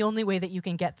 I think the only way that you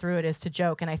can get through it is to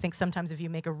joke, and I think sometimes if you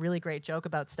make a really great joke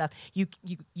about stuff, you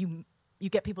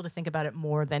get people to think about it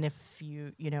more than if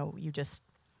you just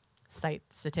cite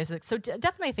statistics. So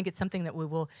definitely, I think it's something that we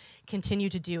will continue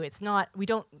to do.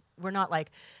 We're not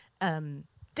like.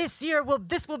 This year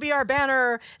this will be our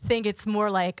banner thing. It's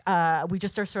more like we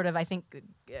just are sort of, I think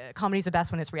comedy's the best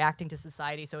when it's reacting to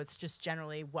society. So it's just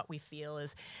generally what we feel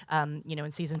is,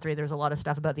 in season 3, there's a lot of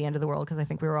stuff about the end of the world because I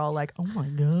think we were all like, oh my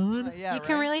God. You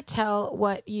can really tell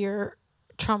what year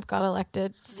Trump got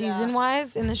elected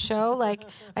season-wise in the show. Like,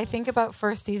 I think about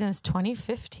first season is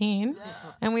 2015,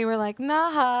 and we were like,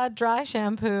 nah, dry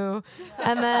shampoo.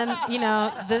 And then,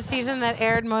 the season that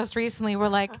aired most recently, we're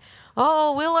like,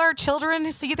 oh, will our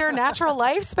children see their natural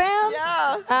lifespans?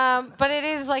 Yeah. But it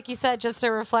is, like you said, just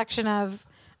a reflection of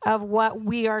what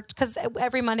we are, because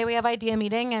every Monday we have idea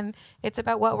meeting, and it's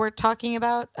about what we're talking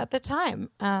about at the time.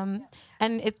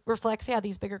 And it reflects,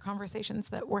 these bigger conversations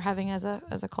that we're having as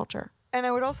a culture. And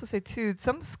I would also say too,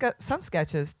 some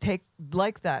sketches take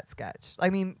like that sketch. I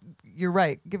mean, you're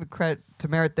right. Give it credit to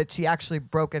Merit that she actually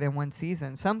broke it in one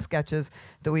season. Some sketches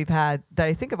that we've had that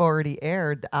I think have already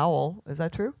aired. Owl, is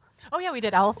that true? Oh yeah, we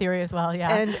did Owl Theory as well.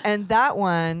 Yeah, and that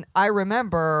one I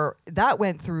remember that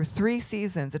went through 3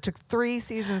 seasons. It took 3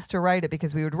 seasons to write it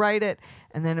because we would write it,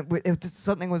 and then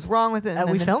something was wrong with it. And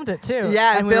we filmed it too.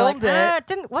 Yeah, and we filmed it.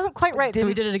 It wasn't quite right, so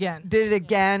we did it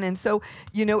again. And so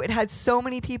it had so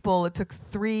many people. It took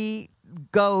 3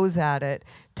 goes at it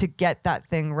to get that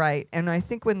thing right. And I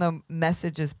think when the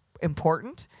message is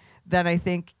important, then I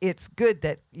think it's good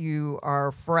that you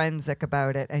are forensic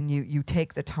about it and you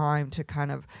take the time to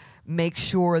kind of make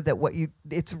sure that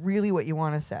it's really what you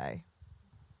want to say.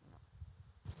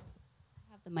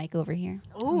 I have the mic over here.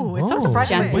 Ooh, it's so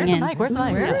surprising. Where's the mic? Where's the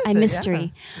mic? I'm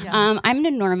mystery. Yeah. I'm an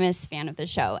enormous fan of the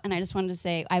show, and I just wanted to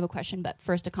say I have a question, but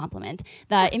first a compliment.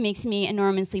 That it makes me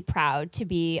enormously proud to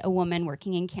be a woman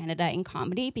working in Canada in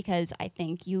comedy, because I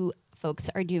think you folks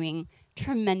are doing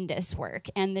tremendous work,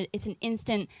 and it's an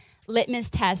instant litmus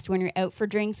test when you're out for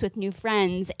drinks with new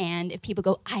friends, and if people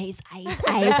go ice,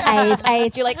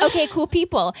 you're like, okay, cool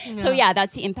people. So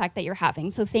that's the impact that you're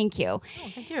having. So thank you.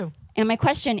 Oh, thank you. And my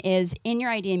question is, in your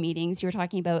idea meetings, you were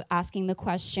talking about asking the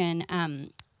question,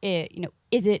 isn't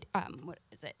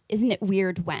it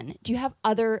weird when? Do you have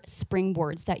other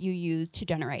springboards that you use to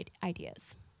generate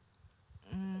ideas?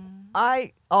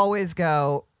 I always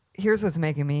go, here's what's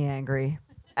making me angry.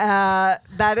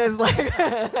 That is like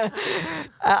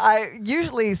I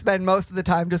usually spend most of the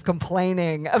time just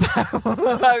complaining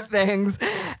about things,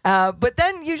 but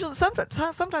then usually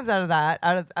sometimes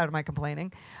out of my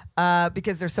complaining,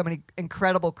 because there's so many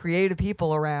incredible creative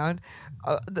people around,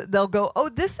 they'll go, oh,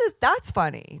 that's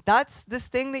funny, that's this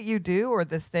thing that you do or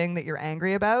this thing that you're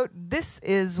angry about, this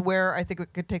is where I think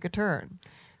it could take a turn.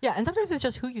 Yeah, and sometimes it's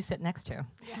just who you sit next to.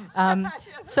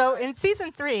 So in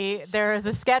season 3, there is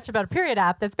a sketch about a period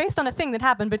app that's based on a thing that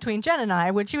happened between Jen and I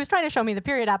when she was trying to show me the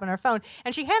period app on her phone,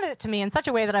 and she handed it to me in such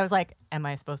a way that I was like, am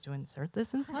I supposed to insert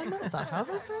this inside me? Is that how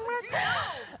this thing works?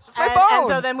 And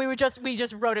so then we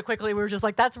just wrote it quickly. We were just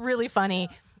like, that's really funny.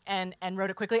 And wrote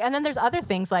it quickly. And then there's other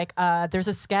things like there's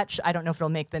a sketch, I don't know if it'll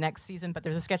make the next season, but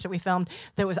there's a sketch that we filmed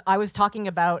I was talking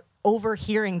about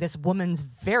overhearing this woman's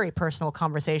very personal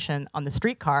conversation on the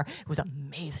streetcar. It was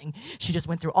amazing. She just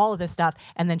went through all of this stuff,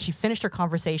 and then she finished her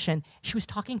conversation. She was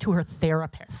talking to her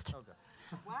therapist.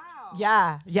 Wow.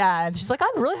 Yeah. And she's like, I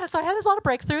had a lot of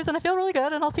breakthroughs, and I feel really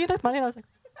good, and I'll see you next Monday. And I was like,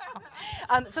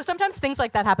 so sometimes things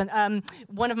like that happen.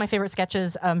 One of my favorite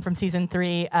sketches from season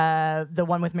 3, the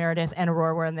one with Meredith and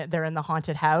Aurora, where they're in the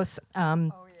haunted house.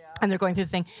 And they're going through the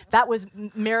thing. That was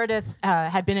Meredith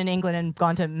had been in England and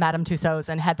gone to Madame Tussauds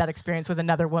and had that experience with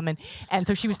another woman. And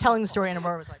so she was telling the story, and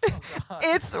Aurora was like, "Oh God,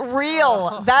 it's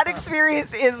real. That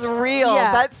experience is real.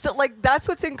 Yeah. That's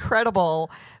what's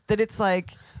incredible. That it's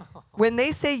like when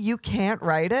they say you can't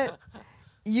write it,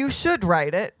 you should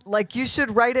write it. Like you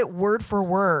should write it word for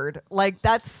word. Like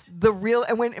that's the real.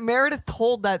 And when Meredith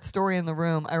told that story in the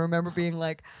room, I remember being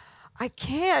like, I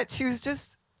can't. She was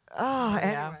just. Oh,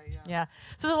 anyway, yeah.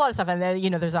 So there's a lot of stuff, and then,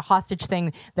 there's a hostage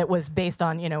thing that was based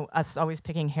on us always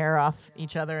picking hair off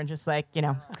each other and just like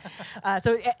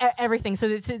so everything.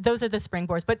 So those are the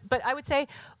springboards. But I would say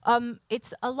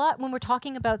it's a lot when we're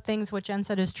talking about things. What Jen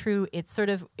said is true. It's sort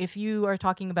of if you are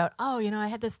talking about I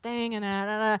had this thing and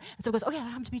so it goes that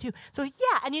happened to me too. So and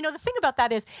the thing about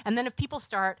that is, and then if people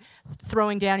start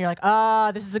throwing down, you're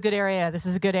like, this is a good area. This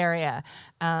is a good area.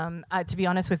 To be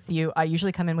honest with you, I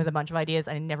usually come in with a bunch of ideas.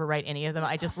 I never write any of them.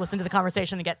 I just listen to the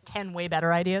conversation and get 10 way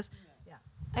better ideas. Yeah.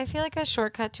 I feel like a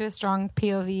shortcut to a strong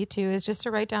POV too is just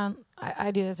to write down, I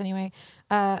do this anyway,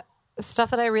 stuff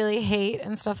that I really hate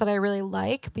and stuff that I really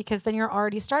like, because then you're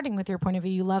already starting with your point of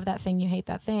view. You love that thing, you hate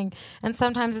that thing. And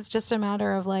sometimes it's just a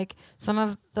matter of like some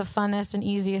of the funnest and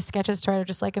easiest sketches to write are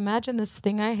just like, imagine this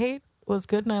thing I hate was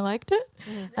good and I liked it.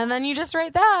 Mm-hmm. And then you just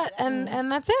write that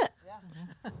and that's it.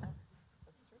 Yeah.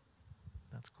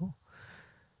 That's cool.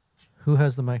 Who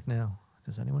has the mic now?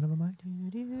 Does anyone have a mic?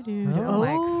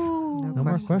 No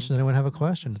more questions. Anyone have a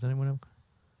question? Does anyone have?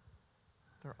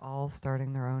 They're all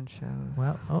starting their own shows.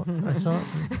 Well, I saw.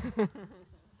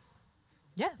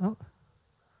 Yeah.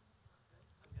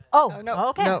 Oh, no.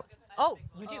 Okay. No. Oh,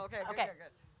 you do. Okay. Good.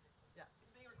 Yeah.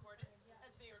 It's being recorded.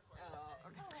 It's being recorded.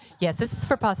 Okay. Yes, this is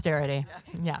for posterity.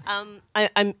 Yeah.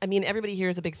 I mean, everybody here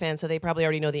is a big fan, so they probably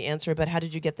already know the answer. But how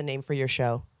did you get the name for your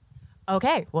show?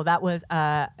 Okay, well, that was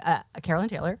Carolyn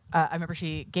Taylor. I remember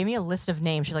she gave me a list of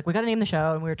names. She's like, we got to name the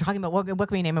show. And we were talking about what can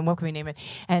we name and what can we name it.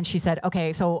 And she said,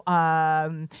 okay, so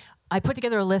I put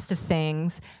together a list of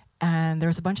things, and there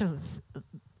was a bunch of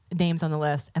names on the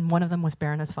list, and one of them was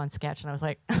Baroness von Sketch. And I was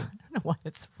like, I don't know why,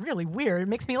 it's really weird. It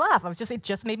makes me laugh. It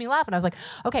just made me laugh. And I was like,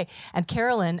 okay. And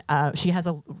Carolyn, she has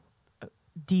a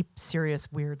deep, serious,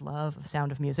 weird love of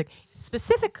Sound of Music,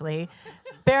 specifically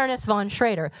Baroness von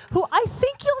Schrader, who I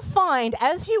think you'll find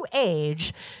as you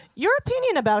age, your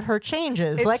opinion about her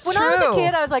changes. It's like when I was a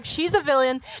kid, I was like, she's a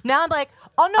villain. Now I'm like,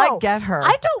 oh no, I get her.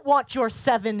 I don't want your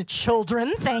 7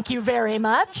 children. Thank you very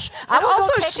much. I And will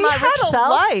also, go take she my had rich a self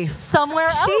life somewhere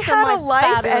else. She in had my a life,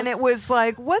 fabulous- and it was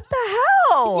like, what the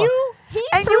hell? He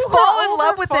and threw you her fall in over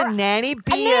love with for a nanny. a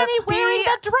nanny wearing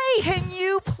the drapes. Can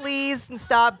you please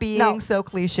stop being so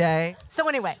cliche? So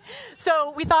anyway,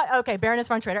 so we thought, okay, Baroness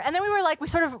von Schrader. And then we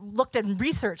sort of looked and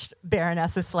researched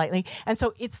Baronesses slightly. And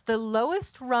so it's the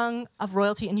lowest rung of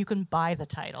royalty, and you can buy the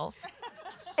title.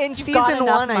 In You've got season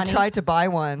enough 1, I money. tried to buy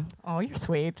one. Oh, you're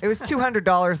sweet. It was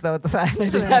 $200 though at the time. I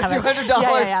didn't have $200.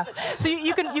 Yeah. So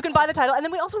you can buy the title, and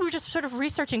then we were just sort of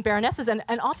researching baronesses, and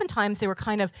oftentimes they were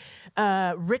kind of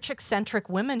rich, eccentric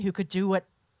women who could do what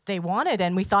they wanted,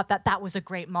 and we thought that was a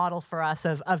great model for us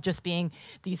of just being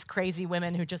these crazy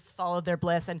women who just followed their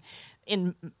bliss. And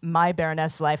in my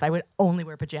baroness life, I would only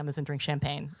wear pajamas and drink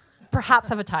champagne, perhaps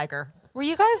have a tiger. Were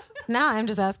you guys, now I'm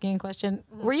just asking a question,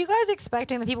 were you guys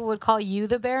expecting that people would call you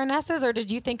the Baronesses, or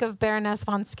did you think of Baroness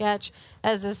von Sketch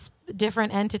as a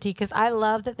different entity? Because I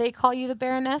love that they call you the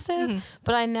Baronesses,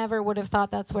 but I never would have thought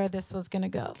that's where this was going to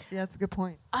go. Yeah, that's a good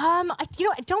point. I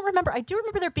don't remember. I do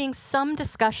remember there being some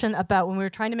discussion about when we were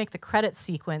trying to make the credit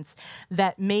sequence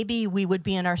that maybe we would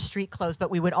be in our street clothes, but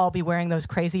we would all be wearing those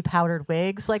crazy powdered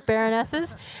wigs like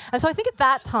baronesses. And so I think at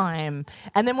that time,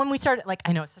 and then when we started, like,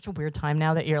 I know it's such a weird time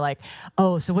now that you're like,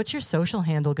 oh, so what's your social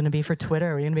handle going to be for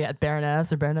Twitter? Are you going to be at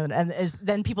Baroness or Baroness? And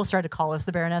then people started to call us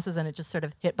the Baronesses, and it just sort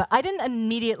of hit. But I didn't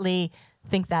immediately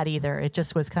think that either. It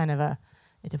just was kind of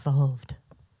it evolved.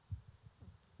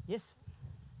 Yes.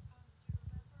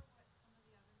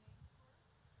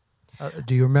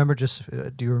 Do you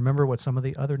remember what some of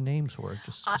the other names were?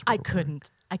 I couldn't.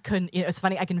 It's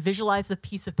funny. I can visualize the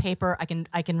piece of paper. I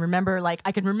can remember.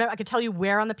 I could tell you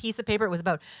where on the piece of paper. It was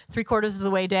about 3/4 of the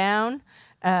way down.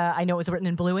 I know it was written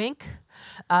in blue ink,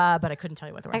 but I couldn't tell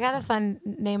you what the rest. I got a fun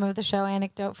name of the show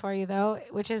anecdote for you though,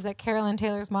 which is that Carolyn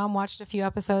Taylor's mom watched a few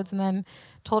episodes and then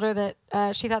told her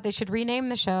that she thought they should rename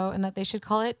the show and that they should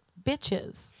call it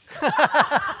Bitches.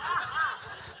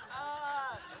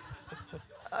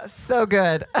 So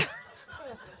good.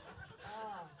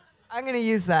 I'm going to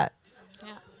use that.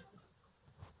 Yeah.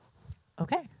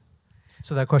 Okay.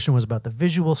 So that question was about the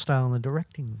visual style and the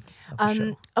directing of the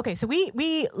show. Okay, so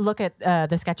we look at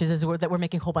the sketches as that we're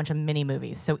making a whole bunch of mini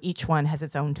movies. So each one has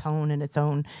its own tone and its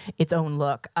own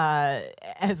look,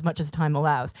 as much as time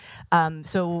allows.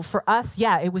 So for us,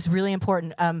 it was really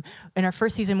important. In our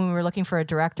first season, when we were looking for a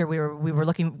director,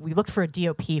 we looked for a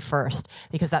DOP first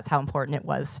because that's how important it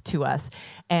was to us.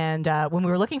 And when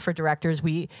we were looking for directors,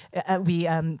 we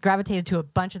gravitated to a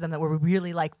bunch of them that we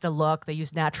really liked the look. They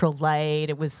used natural light.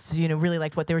 It was really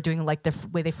liked what they were doing, like the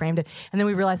way they framed it. And then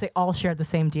we realized they all shared the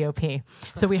same DOP.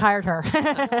 So we hired her.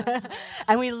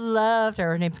 And we loved her.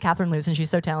 Her name's Catherine Luce, and she's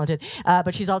so talented.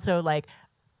 But she's also like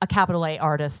a capital A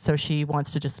artist, so she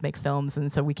wants to just make films.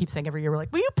 And so we keep saying every year, we're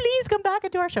like, will you please come back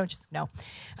and do our show? And she's no.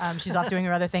 She's off doing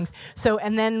her other things. So,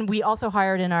 and then we also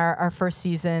hired in our first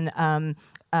season,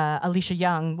 Alicia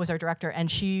Young was our director, and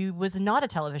she was not a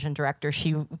television director.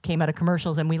 She came out of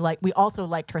commercials, and we also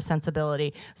liked her sensibility.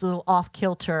 It was a little off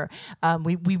kilter.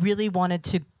 We really wanted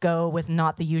to go with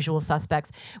not the usual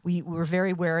suspects. We were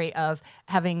very wary of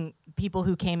having people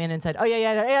who came in and said, "Oh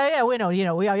yeah, we know,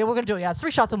 we're going to do it. Yeah, 3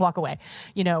 shots and walk away.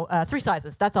 3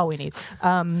 sizes. That's all we need."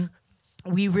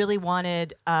 We really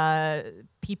wanted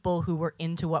people who were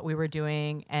into what we were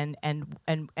doing and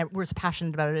were as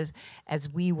passionate about it as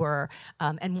we were,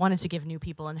 and wanted to give new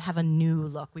people and have a new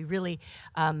look. We really,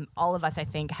 all of us, I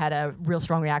think, had a real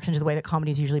strong reaction to the way that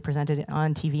comedy is usually presented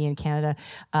on TV in Canada,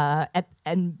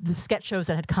 and the sketch shows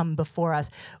that had come before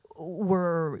us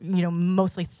were,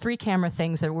 mostly 3-camera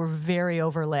things that were very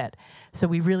overlit. So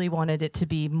we really wanted it to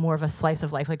be more of a slice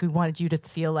of life. Like, we wanted you to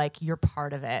feel like you're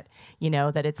part of it.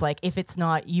 That it's like, if it's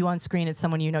not you on screen, it's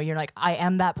someone you're like, I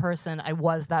am that person, I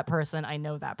was that person, I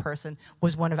know that person,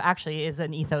 is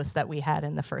an ethos that we had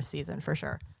in the first season, for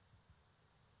sure.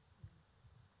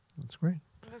 That's great.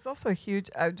 There's also a huge,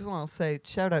 I just want to say,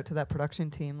 shout out to that production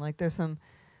team. Like, there's some,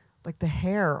 like, the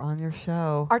hair on your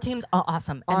show. Our team's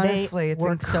awesome. And honestly, they it's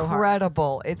work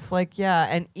incredible. So hard. It's like,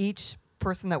 and each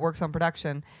person that works on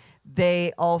production,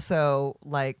 they also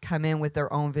like come in with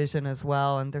their own vision as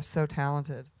well, and they're so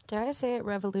talented. Dare I say it,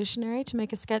 revolutionary to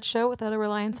make a sketch show without a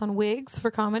reliance on wigs for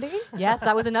comedy? Yes,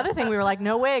 that was another thing. We were like,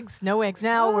 no wigs. Now we're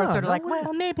sort of like,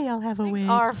 well, maybe I'll have a wig. Wigs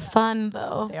are fun,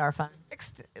 though. They are fun.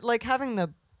 Like having the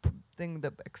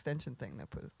extension thing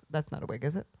that's not a wig,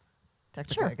 is it?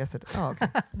 Technically, sure. I guess it. Oh, okay.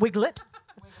 Wiglet.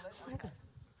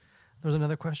 There's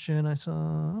another question I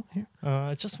saw here.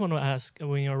 I just want to ask,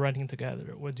 when you're writing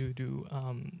together, what do you do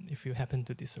if you happen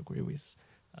to disagree with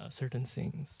certain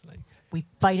things? Like, we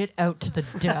fight it out to the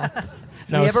death.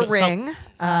 We have a ring.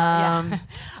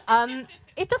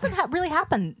 It doesn't really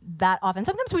happen that often.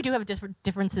 Sometimes we do have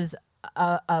differences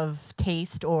of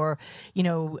taste, or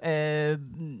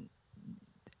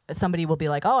somebody will be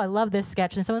like, "Oh, I love this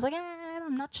sketch," and someone's like,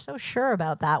 I'm not so sure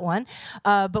about that one.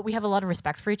 But we have a lot of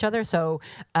respect for each other. So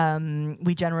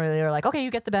we generally are like, okay,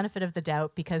 you get the benefit of the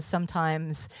doubt, because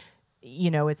sometimes,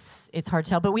 it's hard to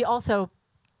tell. But we also,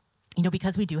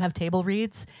 because we do have table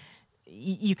reads,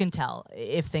 you can tell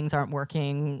if things aren't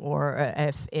working, or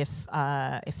if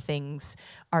things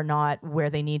are not where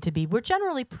they need to be. We're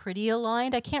generally pretty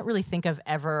aligned. I can't really think of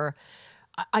ever...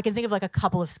 I can think of like a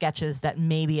couple of sketches that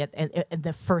maybe at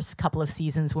the first couple of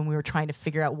seasons, when we were trying to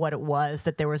figure out what it was,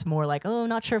 that there was more like, oh,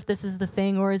 not sure if this is the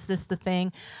thing or is this the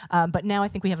thing. But now I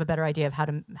think we have a better idea of how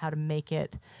to make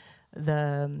it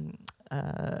the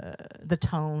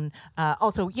tone.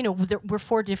 Also, we're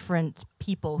 4 different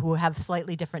people who have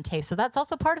slightly different tastes, so that's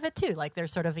also part of it too. Like,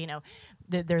 there's sort of,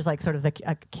 there's like sort of a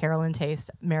Carolyn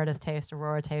taste, Meredith taste,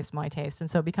 Aurora taste, my taste, and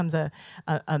so it becomes a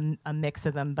mix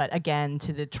of them. But again,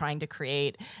 trying to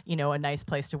create, a nice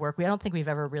place to work. I don't think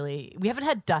we haven't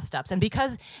had dust ups, and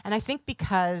I think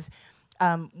because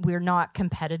we're not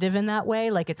competitive in that way.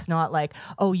 Like, it's not like,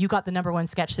 oh, you got the #1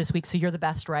 sketch this week, so you're the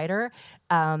best writer.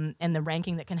 And the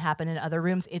ranking that can happen in other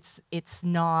rooms, it's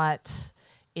not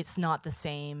the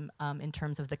same in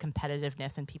terms of the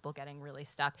competitiveness and people getting really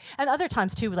stuck. And other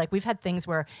times too, like, we've had things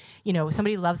where,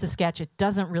 somebody loves a sketch, it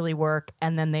doesn't really work,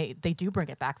 and then they do bring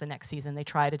it back the next season. They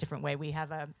try it a different way. We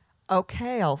have a...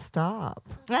 Okay, I'll stop.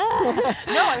 No,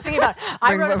 I was thinking about...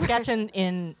 I wrote a sketch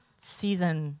in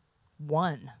season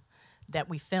 1 that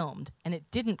we filmed, and it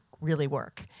didn't really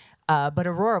work. But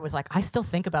Aurora was like, I still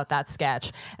think about that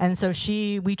sketch. And so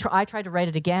I tried to write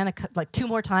it again, like 2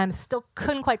 more times, still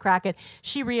couldn't quite crack it.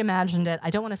 She reimagined it. I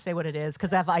don't want to say what it is,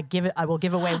 because if I give it, I will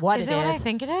give away what it is. Is it what I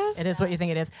think it is? It is what you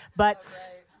think it is. But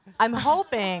I'm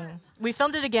hoping we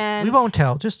filmed it again. We won't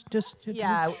tell. Just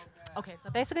yeah. Okay, so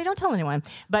basically, don't tell anyone.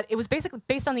 But it was basically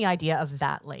based on the idea of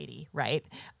that lady, right?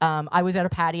 I was at a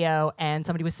patio and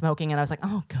somebody was smoking, and I was like,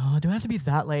 "Oh God, do I have to be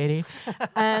that lady?"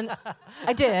 And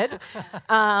I did.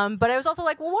 But I was also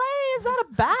like, "Why is that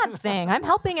a bad thing? I'm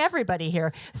helping everybody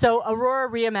here." So Aurora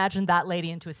reimagined that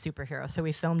lady into a superhero. So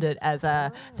we filmed it as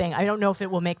a thing. I don't know if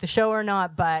it will make the show or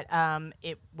not, but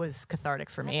it was cathartic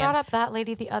for me. I brought up that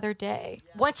lady the other day.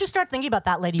 Once you start thinking about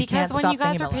that lady, Because you can't when stop you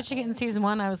guys thinking were about pitching it in season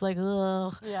 1, I was like,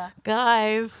 ugh. Yeah.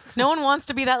 Guys, no one wants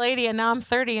to be that lady, and now I'm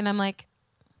 30, and I'm like,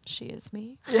 she is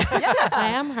me. Yeah.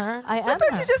 I am her.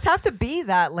 Sometimes you just have to be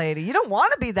that lady. You don't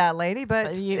want to be that lady,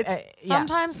 but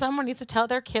Sometimes someone needs to tell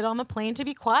their kid on the plane to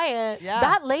be quiet. Yeah.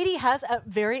 That lady has a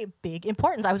very big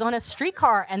importance. I was on a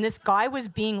streetcar and this guy was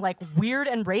being like weird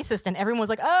and racist and everyone was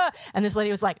like, and this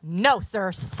lady was like, "No,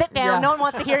 sir, sit down. Yeah. No one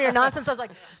wants to hear your nonsense." I was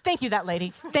like, "Thank you, that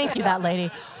lady. Thank you, that lady."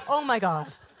 Oh my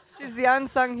God. she's the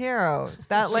unsung hero.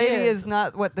 That She lady is. is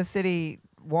not what the city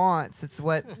wants. It's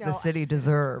what the city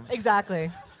deserves.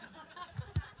 Exactly.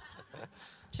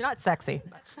 She's not sexy.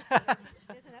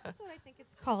 There's an episode, I think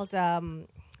it's called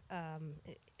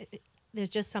There's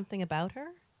Just Something About Her.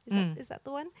 Is that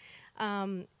the one?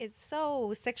 It's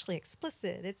so sexually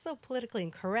explicit. It's so politically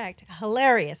incorrect.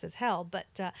 Hilarious as hell.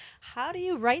 But how do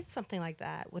you write something like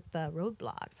that with the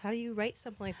roadblocks? How do you write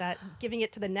something like that, giving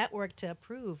it to the network to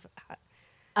approve?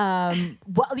 Well,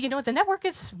 the network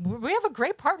we have a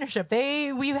great partnership.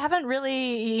 We haven't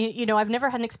really, I've never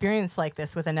had an experience like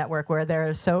this with a network where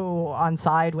they're so on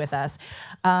side with us.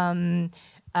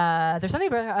 There's something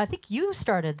where I think you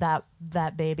started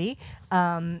that baby,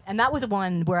 and that was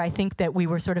one where I think that we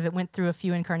were it went through a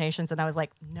few incarnations, and I was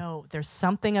like, no, there's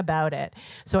something about it.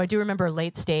 So I do remember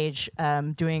late stage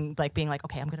being like,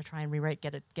 okay, I'm going to try and rewrite,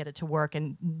 get it to work,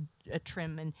 and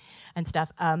trim and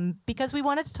stuff, because we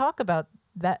wanted to talk about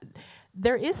that.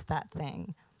 There is that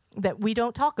thing that we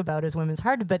don't talk about as women's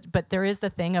hard, but there is the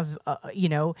thing of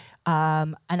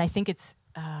and I think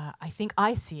I think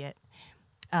I see it.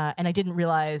 And I didn't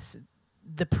realize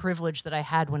the privilege that I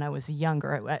had when I was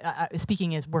younger.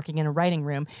 Speaking as working in a writing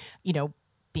room,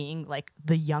 being like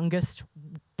the youngest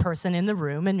person in the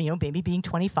room and, maybe being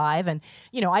 25. And,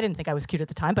 I didn't think I was cute at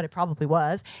the time, but I probably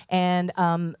was. And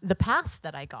the past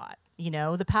that I got,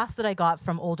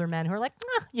 from older men who are like,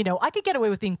 I could get away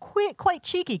with being quite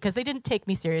cheeky because they didn't take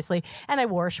me seriously and I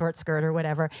wore a short skirt or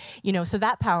whatever. So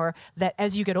that power that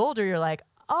as you get older, you're like,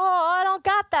 oh, I don't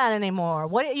got that anymore.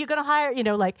 What are you going to hire?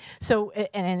 So,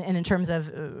 and in terms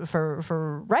of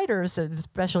for writers,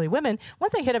 especially women,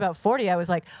 once I hit about 40, I was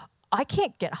like, I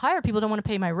can't get hired. People don't want to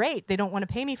pay my rate. They don't want to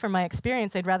pay me for my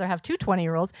experience. They'd rather have two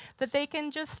 20-year-olds that they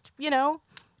can just,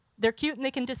 they're cute and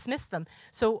they can dismiss them.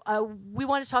 So we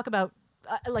want to talk about,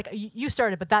 you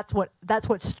started, but that's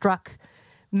what struck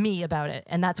me about it,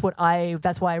 and that's why I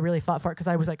really fought for it, because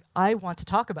I was like, I want to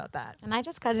talk about that. And I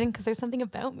just got it in because there's something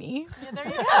about me. Yeah, there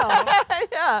you go.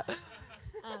 Yeah.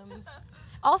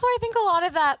 Also, I think a lot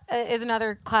of that is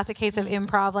another classic case of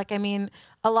improv.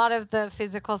 A lot of the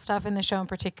physical stuff in the show in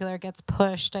particular gets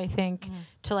pushed, I think,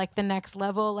 to the next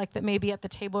level. That maybe at the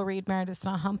table read, Meredith's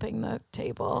not humping the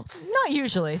table. Not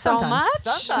usually. So Sometimes.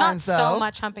 much? Sometimes, not though. so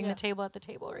much humping the table at the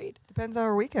table read. Depends how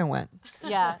our weekend went.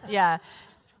 Yeah.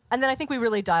 And then I think we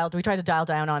tried to dial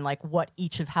down on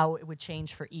how it would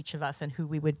change for each of us and who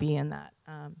we would be in that.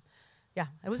 That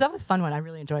was a fun one. I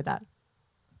really enjoyed that.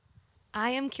 I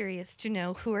am curious to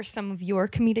know, who are some of your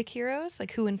comedic heroes?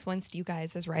 Who influenced you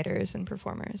guys as writers and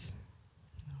performers?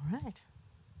 All right.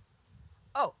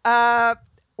 Oh,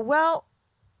 well,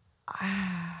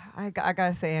 I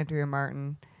gotta say Andrea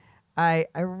Martin. I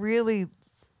really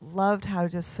loved how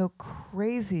just so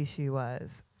crazy she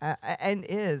was. And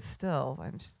is still.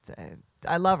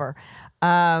 I love her.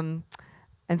 And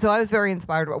so I was very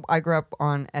inspired. I grew up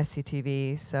on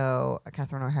SCTV, so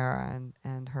Catherine O'Hara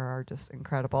and her are just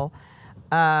incredible.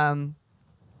 And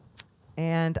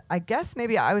I guess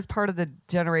maybe I was part of the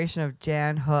generation of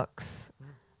Jan Hooks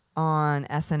on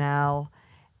SNL,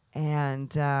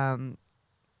 and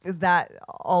that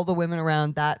all the women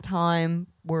around that time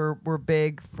were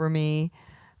big for me.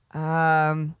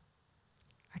 I'm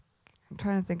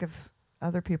trying to think of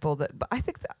other people but I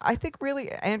think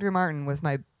really Andrea Martin was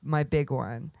my big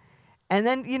one. And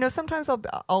then, sometimes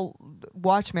I'll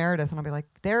watch Meredith and I'll be like,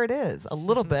 there it is, a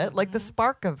little bit, like the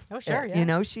spark of it.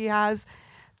 Yeah. She has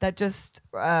that just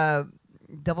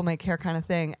devil may care kind of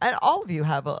thing. And all of you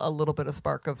have a little bit of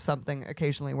spark of something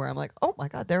occasionally where I'm like, oh my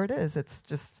God, there it is. It's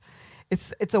just,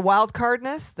 it's a wild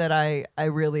cardness that I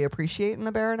really appreciate in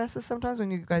the Baronesses sometimes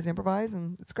when you guys improvise,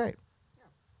 and it's great.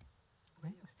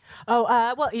 Oh,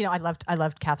 well, I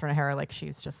loved Catherine O'Hara. Like,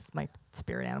 she's just my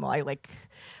spirit animal.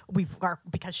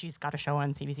 Because she's got a show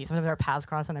on CBC. Sometimes our paths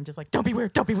cross, and I'm just like, don't be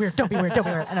weird, don't be weird, don't be weird, don't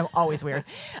be weird, and I'm always weird.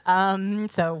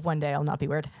 So one day I'll not be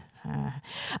weird.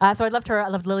 So I loved her. I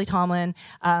loved Lily Tomlin.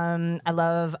 I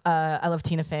love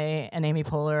Tina Fey and Amy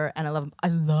Poehler, and I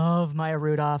love Maya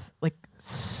Rudolph like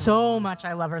so much.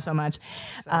 I love her so much.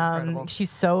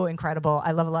 She's so incredible.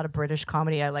 I love a lot of British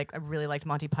comedy. I really liked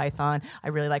Monty Python. I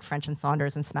really like French and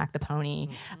Saunders and Smack the Pony.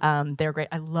 They're great.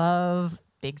 I love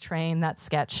Big Train. That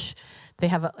sketch. They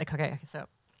have so.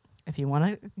 If you want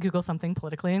to Google something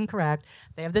politically incorrect,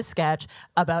 they have this sketch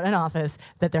about an office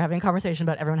that they're having a conversation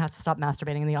about. Everyone has to stop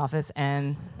masturbating in the office,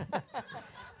 and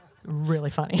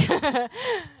really funny.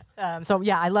 So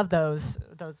yeah, I love those.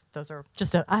 Those are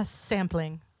just a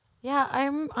sampling. Yeah,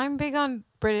 I'm big on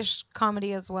British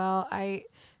comedy as well. I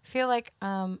feel like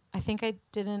I think I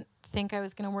didn't think I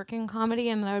was going to work in comedy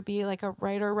and that I would be like a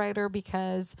writer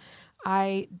because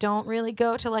I don't really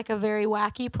go to like a very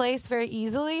wacky place very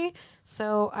easily.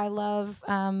 So I love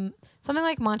something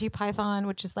like Monty Python,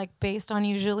 which is like based on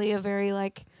usually a very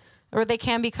like, or they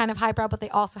can be kind of highbrow, but they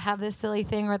also have this silly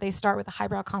thing where they start with a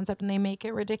highbrow concept and they make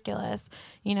it ridiculous.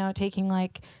 Taking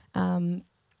like the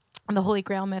Holy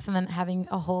Grail myth and then having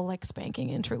a whole like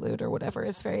spanking interlude or whatever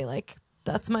is very like,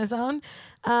 that's my zone.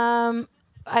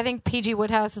 I think P.G.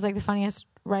 Woodhouse is like the funniest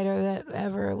writer that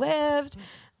ever lived.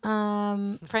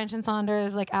 French and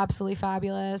Saunders, like absolutely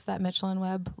fabulous. That Mitchell and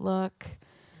Webb look.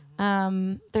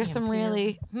 There's some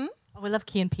really. We love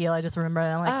Key and Peele. I just remember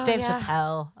I'm like Dave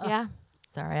Chappelle. Oh. Yeah.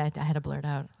 Sorry, I had to blurt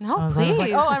out. No, please.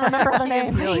 I remember the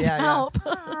name. Please help.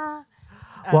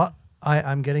 Well,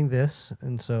 I'm getting this,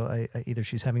 and so I either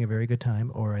she's having a very good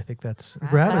time, or I think that's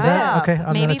wrap. Is that okay?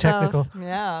 I'm maybe not a technical. both.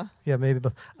 Yeah, maybe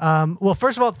both. Well,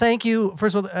 first of all, thank you.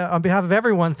 First of all, on behalf of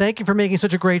everyone, thank you for making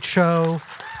such a great show.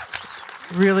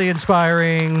 Really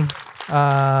inspiring.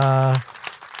 A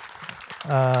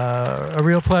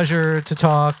real pleasure to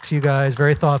talk to you guys.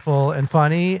 Very thoughtful and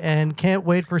funny, and can't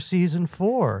wait for season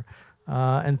 4.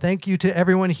 And thank you to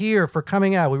everyone here for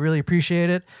coming out. We really appreciate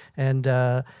it. And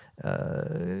bug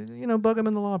them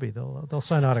in the lobby. They'll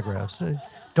sign autographs.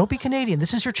 Don't be Canadian.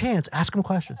 This is your chance. Ask them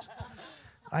questions.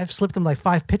 I've slipped them like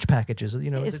 5 pitch packages.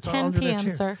 It's 10 p.m.,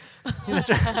 sir.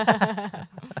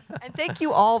 And thank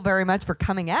you all very much for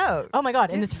coming out. Oh my God!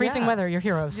 In this freezing weather, you're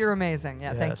heroes. You're amazing.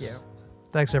 Yeah, thank you.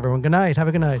 Thanks, everyone. Good night. Have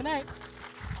a good night. Good night.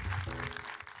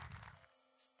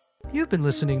 You've been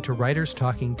listening to Writers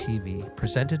Talking TV,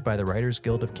 presented by the Writers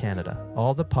Guild of Canada.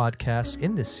 All the podcasts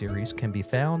in this series can be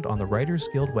found on the Writers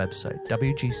Guild website,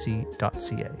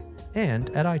 wgc.ca, and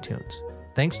at iTunes.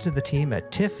 Thanks to the team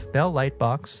at TIFF Bell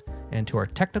Lightbox and to our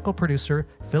technical producer,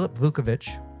 Philip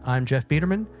Vukovic. I'm Jeff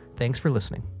Biederman. Thanks for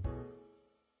listening.